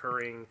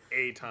recurring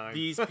time.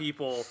 These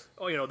people,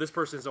 this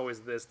person's always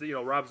this.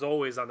 Rob's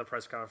always on the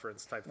press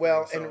conference type.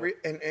 Well, thing,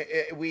 and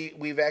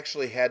we've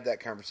actually had that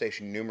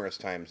conversation numerous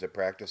times at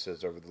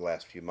practices over the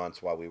last few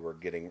months while we were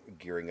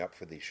gearing up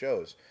for these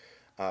shows.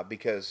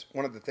 Because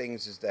one of the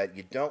things is that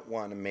you don't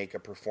want to make a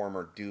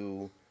performer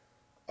do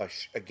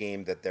a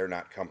game that they're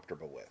not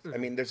comfortable with. Mm-hmm. I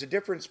mean, there's a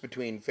difference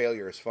between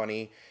failure is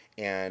funny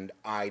and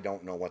I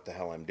don't know what the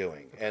hell I'm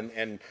doing.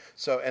 And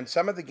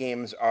some of the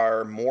games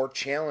are more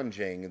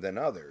challenging than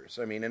others.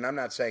 I mean, and I'm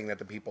not saying that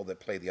the people that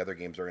play the other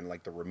games are in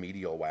like the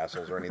remedial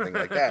Wassels or anything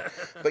like that.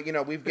 But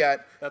we've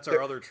got that's our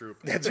other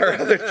troupe. That's our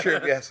other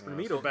troupe. Yes,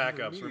 remedial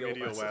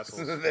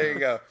Wassels. There you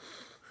go.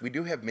 We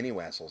do have mini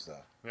Wassels,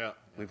 though. Yeah.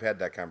 We've had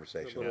that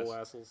conversation. The little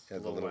Wassels. Yeah,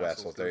 the little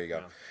Wassels. There you go.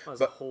 Yeah.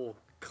 There's a whole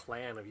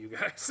clan of you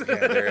guys.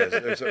 Yeah, there is.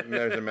 There's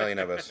a million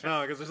of us.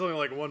 No, because there's only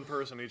like one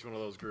person in each one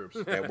of those groups.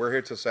 Yeah, we're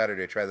here till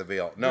Saturday. Try the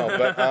veal.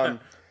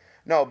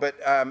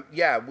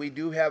 Yeah, we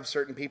do have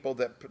certain people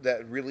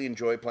that really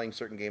enjoy playing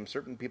certain games,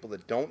 certain people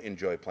that don't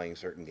enjoy playing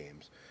certain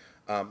games.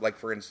 Like,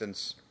 for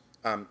instance,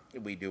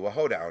 we do a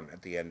hoedown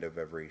at the end of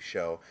every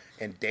show.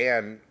 And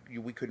Dan,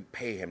 we couldn't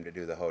pay him to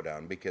do the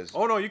hoedown because...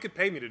 Oh, no, you could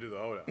pay me to do the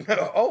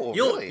hoedown. Oh,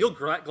 really? You'll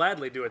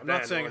gladly do it. I'm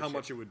not saying how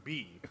much it would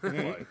be. But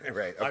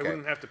Right, I okay.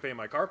 wouldn't have to pay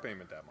my car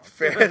payment that month.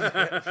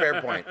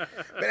 Fair point.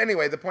 But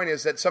anyway, the point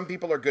is that some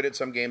people are good at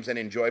some games and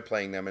enjoy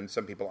playing them, and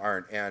some people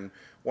aren't. And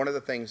one of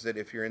the things that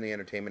if you're in the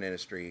entertainment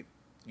industry,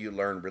 you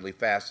learn really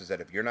fast is that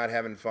if you're not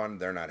having fun,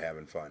 they're not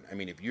having fun. I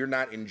mean, if you're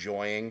not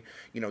enjoying,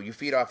 you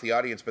feed off the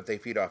audience, but they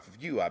feed off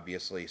of you,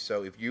 obviously.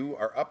 So if you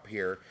are up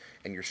here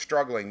and you're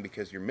struggling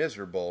because you're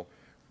miserable,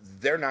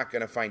 they're not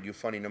going to find you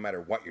funny no matter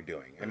what you're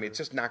doing. I mean, it's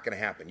just not going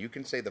to happen. You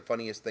can say the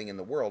funniest thing in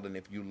the world, and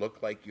if you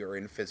look like you're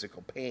in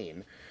physical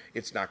pain,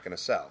 it's not going to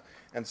sell.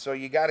 And so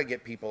you got to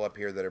get people up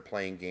here that are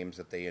playing games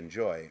that they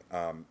enjoy.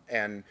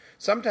 And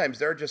sometimes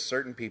there are just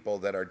certain people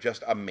that are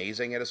just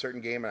amazing at a certain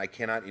game, and I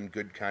cannot in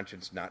good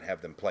conscience not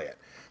have them play it.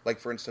 Like,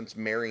 for instance,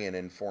 Marion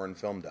in Foreign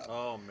Film Dub.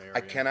 Oh, Marion. I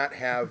cannot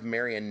have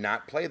Marion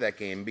not play that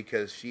game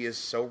because she is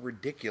so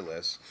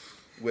ridiculous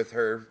with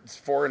her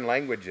foreign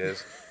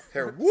languages.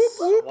 Her whoop,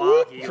 whoop,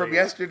 whoop from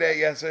yesterday,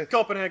 yes.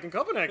 Copenhagen.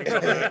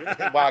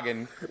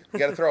 Wagon. You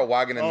got to throw a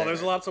wagon in there. Oh,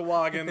 there's lots of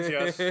wagons,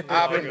 yes.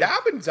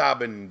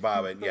 Dobbin,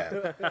 bobbin,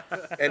 yeah.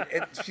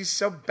 And she's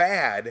so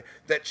bad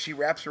that she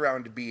wraps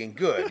around to being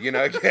good,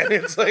 Again,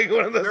 it's like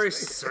one of those very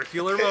things.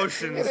 circular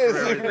motions.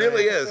 It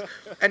really is.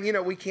 And,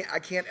 I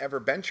can't ever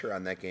bench her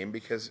on that game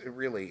because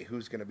really,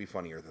 who's going to be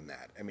funnier than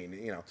that? I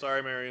mean,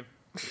 Sorry, Marion.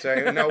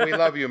 So, no, we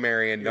love you,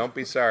 Marion. Don't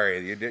be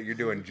sorry. You're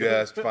doing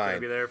just fine.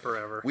 I'll be there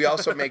forever. We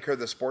also make her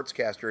the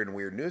sportscaster in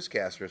Weird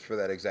Newscasters for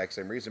that exact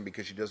same reason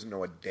because she doesn't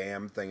know a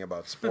damn thing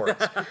about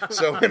sports.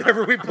 So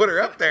whenever we put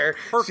her up there,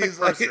 she's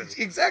like,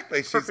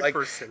 exactly. She's like,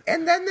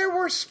 and then there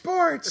were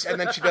sports, and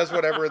then she does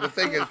whatever the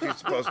thing is she's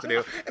supposed to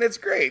do, and it's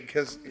great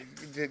because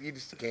you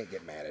just can't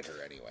get mad at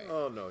her anyway.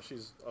 Oh no,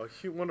 she's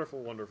a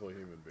wonderful, wonderful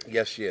human being.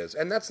 Yes, she is,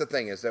 and that's the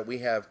thing is that we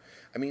have.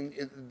 I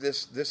mean,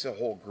 this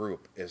whole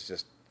group is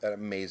just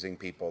amazing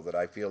people that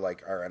I feel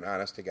like are an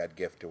honest-to-God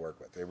gift to work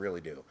with. They really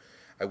do.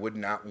 I would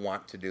not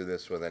want to do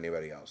this with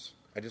anybody else.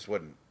 I just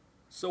wouldn't.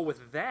 So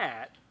with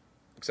that...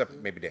 Except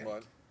maybe Dan.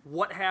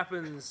 What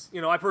happens...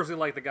 I personally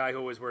like the guy who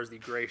always wears the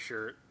gray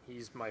shirt.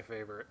 He's my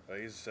favorite.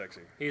 He's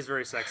sexy. He's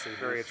very sexy,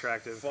 very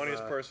attractive.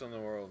 Funniest person in the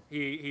world.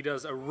 He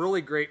does a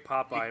really great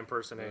Popeye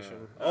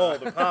impersonation. Oh,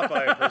 the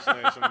Popeye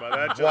impersonation by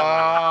that gentleman.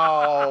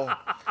 Wow.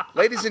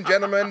 Ladies and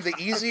gentlemen, the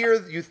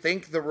easier you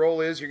think the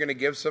role is you're going to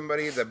give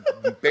somebody,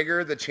 the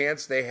bigger the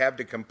chance they have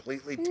to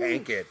completely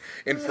tank it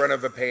in front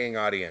of a paying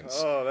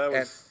audience. Oh,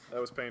 that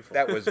was painful.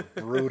 That was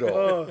brutal.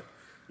 Oh,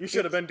 you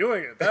should have been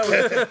doing it.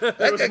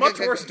 It was much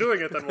worse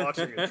doing it than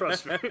watching it,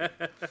 trust me.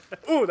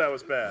 Ooh, that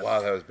was bad.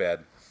 Wow, that was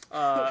bad.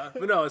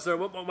 But no, so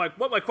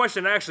what my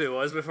question actually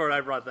was before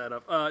I brought that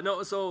up.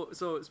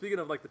 So speaking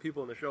of like the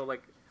people in the show,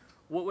 like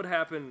what would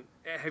happen?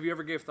 Have you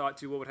ever gave thought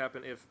to what would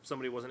happen if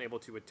somebody wasn't able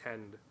to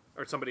attend,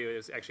 or somebody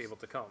is actually able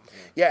to come?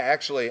 Yeah,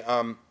 actually.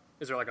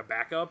 Is there like a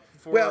backup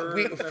for? Well,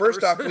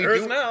 first off,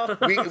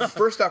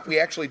 we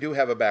actually do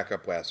have a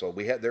backup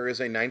Wassel. There is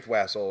a ninth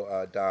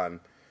Wassel, Don,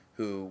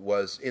 who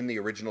was in the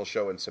original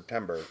show in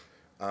September.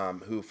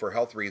 Who, for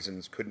health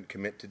reasons, couldn't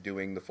commit to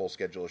doing the full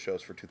schedule of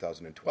shows for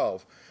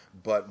 2012,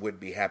 but would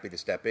be happy to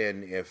step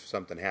in if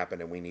something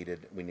happened and we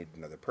needed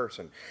another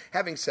person.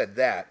 Having said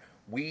that,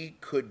 we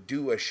could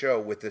do a show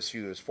with this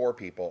few as 4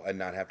 people and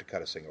not have to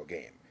cut a single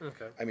game.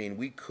 Okay. I mean,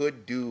 we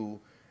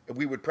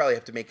would probably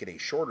have to make it a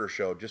shorter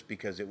show just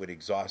because it would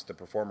exhaust the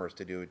performers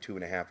to do a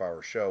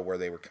 2.5-hour show where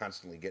they were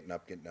constantly getting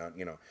up, getting down.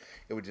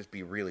 It would just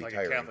be really like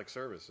tiring. Like a Catholic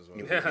service is what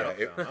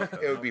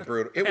it would be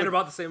brutal. And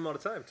about the same amount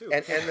of time, too.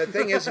 And the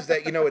thing is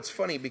that, it's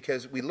funny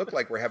because we look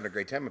like we're having a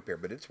great time up here,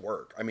 but it's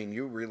work. I mean,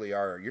 you really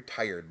are. You're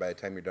tired by the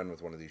time you're done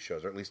with one of these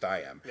shows, or at least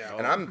I am. Yeah,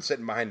 and I'm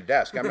sitting behind a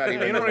desk. I'm not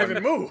even... You don't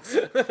even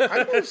move.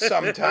 I move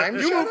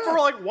sometimes. You move for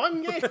like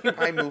one game.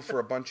 I move for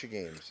a bunch of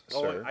games,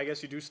 sir. I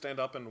guess you do stand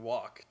up and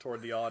walk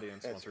toward the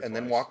audience once or twice. And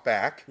then walk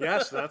back.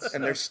 Yes, that's...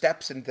 And there's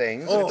steps and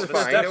things. Oh, it's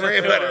fine. Don't worry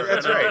about it.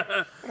 That's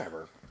right.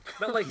 Whatever.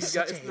 Not like it's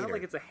not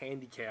like it's a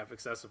handicap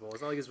accessible.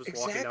 It's not like he's just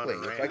walking down a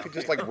ramp. If I could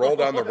just roll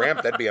down the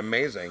ramp, that'd be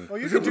amazing. Oh,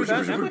 you can do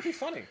that. That might be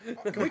funny.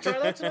 Can we try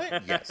that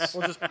tonight? Yes.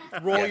 We'll just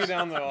roll you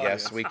down the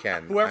audience. Yes, we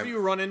can. Whoever you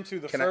run into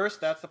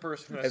first, that's the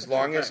person. As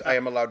long as I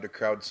am allowed to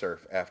crowd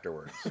surf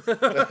afterwards.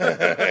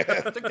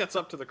 I think that's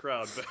up to the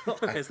crowd, Bill.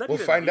 We'll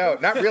find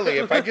out. Not really.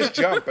 If I just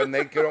jump and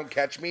they don't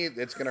catch me,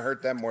 it's going to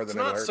hurt them more than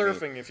it'll hurt me. It's not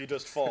surfing if you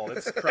just fall.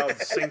 It's crowd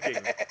sinking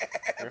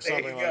or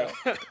something like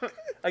that.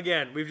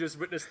 Again, we've just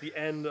witnessed the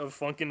end of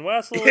Funkin'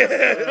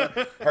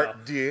 WASSELS.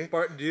 Part D.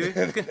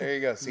 There you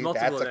go. See,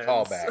 Multiple that's a ends.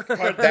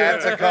 callback.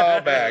 That's a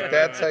callback.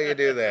 That's how you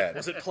do that.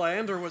 Was it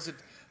planned or was it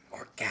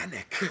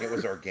organic? It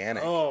was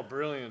organic. Oh,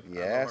 brilliant.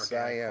 Yes,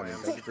 I am.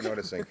 Thank you for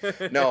noticing.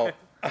 No,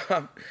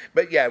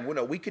 but yeah,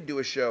 we could do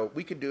a show.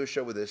 We could do a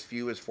show with as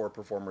few as 4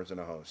 performers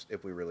and a host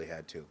if we really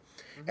had to.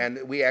 Mm-hmm.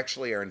 And we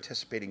actually are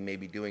anticipating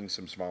maybe doing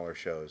some smaller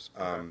shows.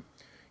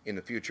 in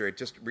the future.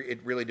 It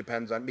really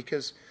depends on,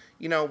 because,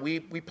 we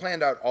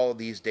planned out all of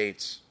these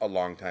dates a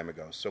long time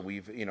ago. So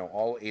we've,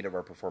 all 8 of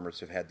our performers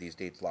have had these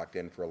dates locked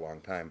in for a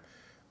long time.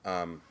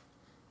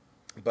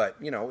 But,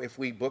 if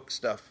we book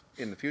stuff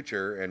in the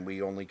future and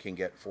we only can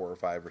get 4 or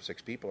 5 or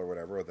 6 people or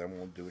whatever, then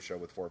we'll do a show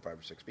with 4 or 5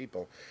 or 6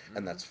 people,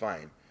 and that's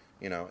fine.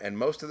 And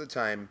most of the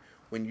time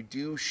when you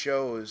do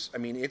shows, I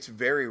mean, it's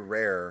very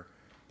rare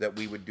that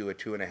we would do a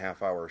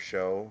 2.5-hour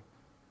show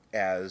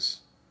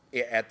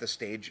at the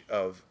stage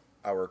of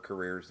our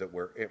careers that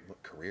we're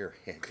career.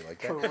 You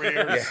like that?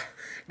 Careers. Yeah.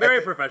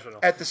 Very professional.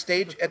 At the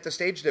stage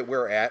that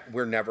we're at,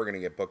 we're never going to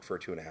get booked for a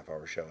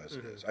 2.5-hour show as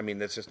it is. I mean,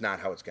 that's just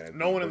not how it's going to be.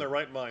 No one in their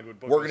right mind would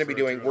book. We're going to be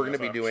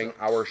doing show.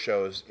 our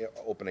shows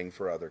opening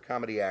for other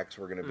comedy acts.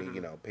 We're going to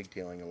be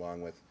pigtailing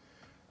along with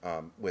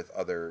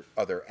other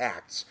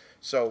acts.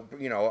 So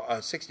a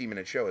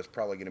 60-minute show is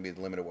probably going to be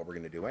the limit of what we're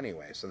going to do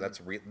anyway. So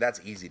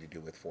that's easy to do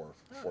with four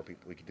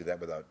people. We could do that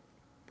without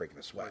breaking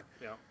a sweat.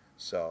 Yeah.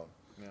 So.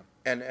 Yeah.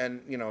 And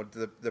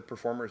the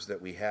performers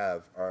that we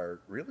have are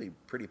really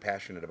pretty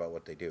passionate about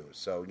what they do.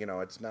 So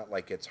it's not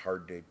like it's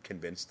hard to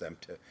convince them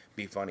to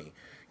be funny,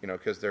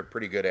 because they're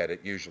pretty good at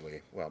it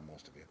usually. Well,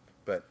 most of you,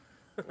 but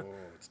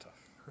it's tough.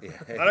 Yeah.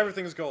 Not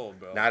everything's gold,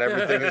 Bill. Not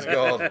everything is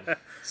gold.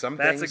 That's a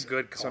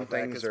good callback. Some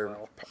things as are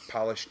well.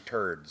 Polished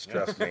turds.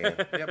 Trust me.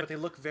 Yeah, but they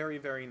look very,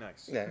 very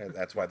nice. Yeah,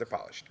 that's why they're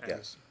polished.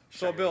 Yes.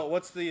 So, Bill,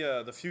 what's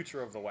the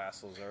future of the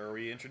Wassels? Are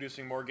we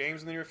introducing more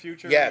games in the near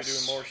future? Yes. Are we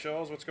doing more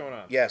shows? What's going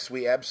on? Yes,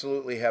 we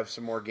absolutely have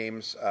some more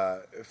games.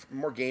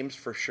 More games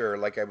for sure.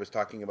 Like I was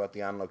talking about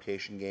the On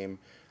Location game,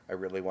 I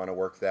really want to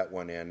work that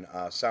one in.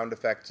 Sound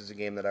effects is a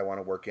game that I want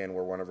to work in,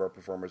 where one of our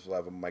performers will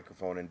have a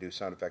microphone and do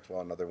sound effects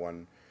while another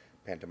one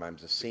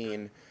pantomimes a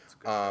scene.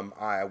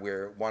 I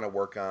want to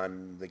work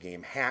on the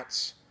game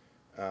Hats,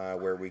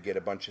 where we get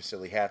a bunch of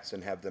silly hats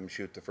and have them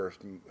shoot the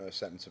first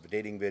sentence of a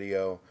dating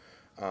video.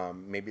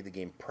 Maybe the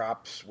game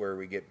Props, where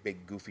we get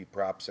big goofy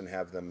props and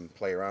have them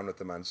play around with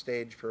them on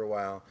stage for a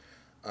while.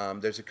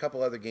 There's a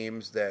couple other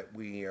games that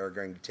we are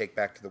going to take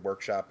back to the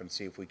workshop and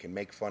see if we can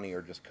make funny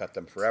or just cut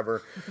them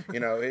forever.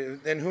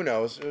 And who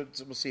knows?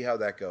 We'll see how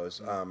that goes.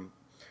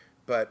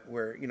 But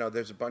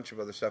there's a bunch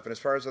of other stuff. And as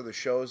far as other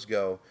shows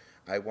go,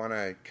 I want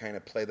to kind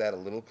of play that a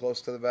little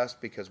close to the vest,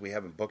 because we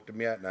haven't booked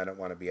them yet, and I don't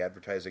want to be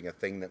advertising a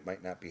thing that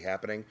might not be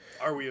happening.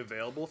 Are we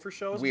available for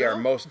shows, We Bill? are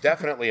most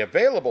definitely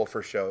available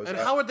for shows. And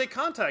how would they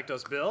contact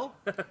us, Bill?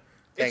 Thanks.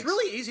 It's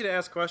really easy to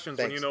ask questions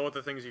when Thanks. you know what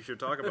the things you should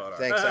talk about are.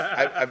 Thanks.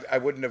 I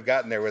wouldn't have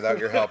gotten there without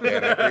your help,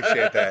 Dan. I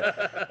appreciate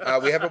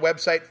that. We have a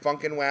website,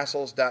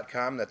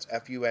 FUNKINWASSELS.com. That's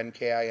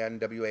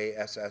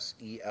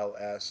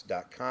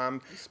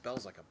FUNKINWASSELS.com. He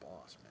spells like a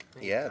boss, man.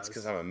 Yeah, it's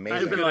because I'm I've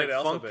amazing. been Good like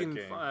alphabet Funkin',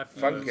 game.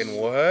 Funkin'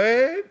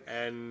 what?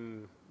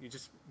 and you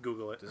just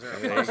Google it. There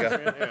you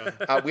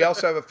go. We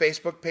also have a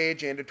Facebook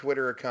page and a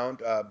Twitter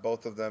account,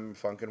 both of them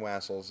Funkin'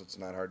 Wassels. It's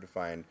not hard to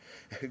find.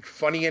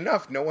 Funny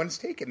enough, no one's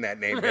taken that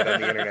name yet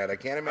on the internet. I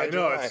can't imagine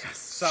know, why.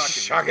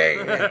 it's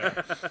shocking.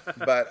 Shocking.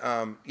 But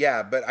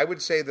but I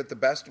would say that the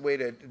best way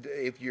to,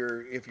 if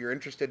you're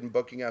interested in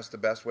booking us, the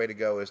best way to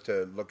go is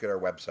to look at our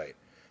website.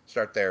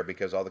 Start there,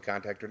 because all the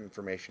contact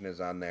information is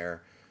on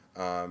there.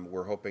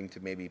 We're hoping to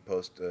maybe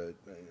post a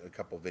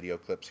couple video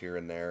clips here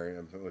and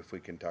there, if we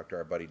can talk to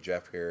our buddy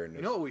Jeff here.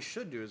 And What we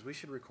should do is we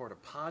should record a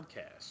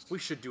podcast. We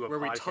should do a where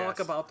podcast. we talk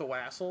about the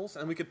Wassels,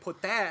 and we could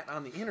put that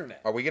on the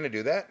internet. Are we going to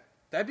do that?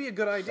 That'd be a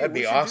good idea. That'd be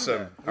We should do awesome.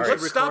 that. All right.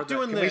 Let's stop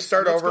doing Can this. we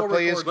start Let's over, go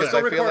please? record Because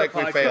that. I feel like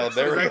we failed.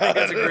 There we go.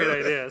 That's a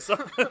great idea. So.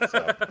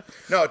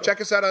 No,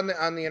 check us out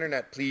on the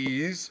internet,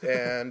 please,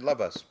 and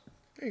love us.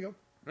 There you go.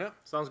 Yeah.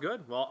 Sounds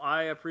good. Well,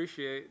 I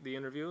appreciate the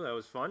interview. That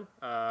was fun.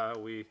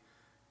 We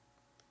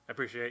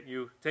appreciate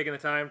you taking the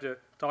time to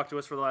talk to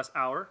us for the last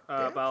hour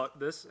about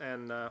this,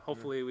 and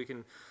hopefully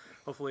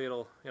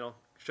it'll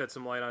shed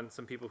some light on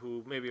some people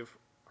who maybe have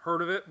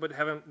heard of it but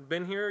haven't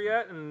been here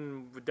yet,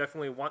 and would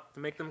definitely want to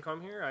make them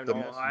come here. I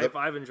know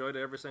I've enjoyed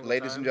it every single time.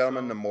 Ladies and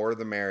gentlemen, so. the more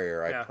the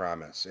merrier. I Yeah.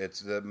 promise.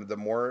 It's the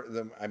more.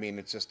 I mean,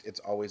 it's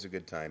always a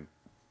good time.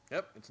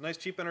 Yep. It's nice,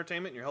 cheap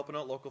entertainment. And you're helping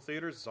out local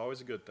theaters. It's always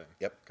a good thing.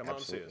 Yep, Come out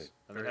absolutely. and see us,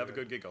 and then have a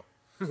good giggle.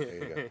 There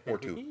you go. Or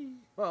two.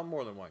 Well,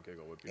 more than one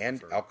giggle would be And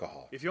preferred.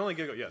 alcohol. If you only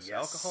giggle, yes. Yes.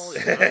 Alcohol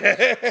is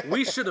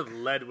We should have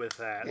led with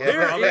that. Yeah.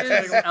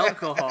 There is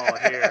alcohol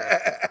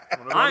here.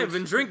 I've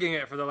been drinking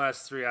it for the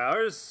last 3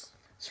 hours.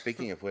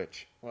 Speaking of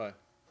which, What?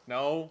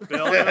 No,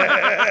 Bill.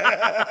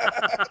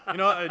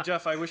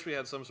 Jeff, I wish we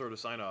had some sort of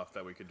sign-off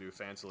that we could do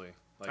fancily.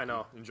 Like, I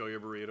know. Enjoy your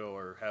burrito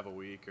or have a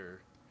week or...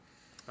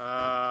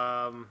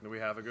 I Do we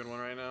have a good one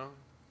right now?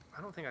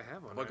 don't think I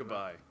have one. What right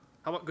goodbye? now.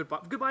 How about goodbye?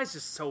 Goodbye is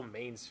just so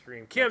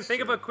mainstream. Kim, That's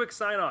think true. of a quick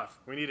sign off.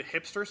 We need a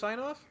hipster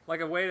sign-off? Like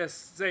a way to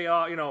say,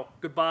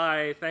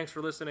 goodbye, thanks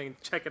for listening,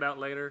 check it out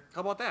later.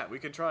 How about that? We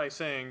could try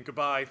saying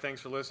goodbye,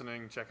 thanks for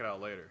listening, check it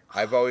out later.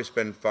 I've always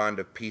been fond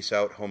of peace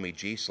out, homie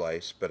G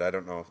slice, but I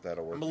don't know if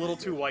that'll work. I'm a little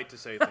too white to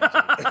say thank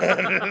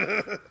you.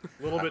 A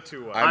little bit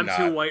too white. I'm I'm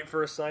too not. white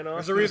for a sign off.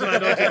 There's a reason I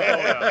don't do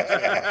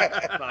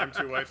the I'm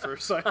too white for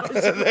a sign-off. Or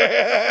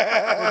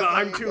the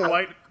I'm too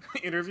white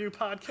interview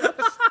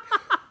podcast.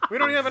 We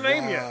don't even have a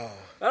name yet.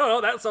 I don't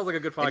know. That sounds like a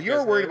good podcast. And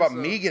you're worried name, about so-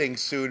 me getting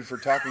sued for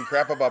talking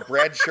crap about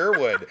Brad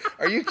Sherwood.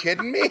 Are you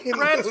kidding me?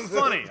 Brad's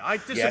funny. I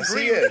disagree Yes,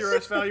 he with is. your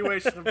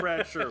evaluation of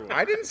Brad Sherwood.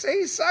 I didn't say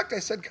he sucked. I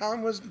said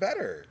Colin was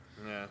better.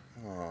 Yeah.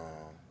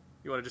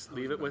 You want to just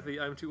leave it with the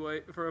I'm too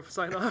white for a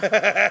sign off?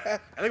 I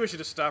think we should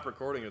just stop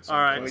recording it. All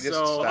right, Can we just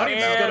so stop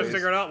Audience now, has got to please?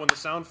 figure it out when the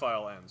sound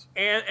file ends.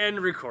 and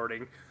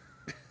recording.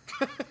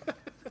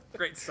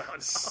 Great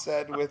sound.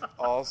 Said with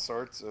all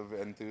sorts of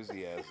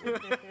enthusiasm.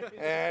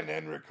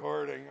 and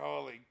recording.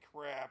 Holy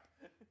crap.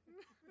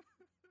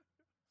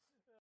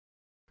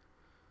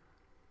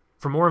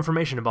 For more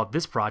information about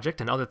this project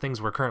and other things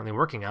we're currently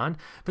working on,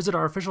 visit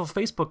our official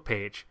Facebook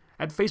page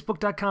at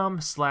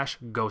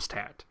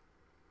facebook.com/ghosthat.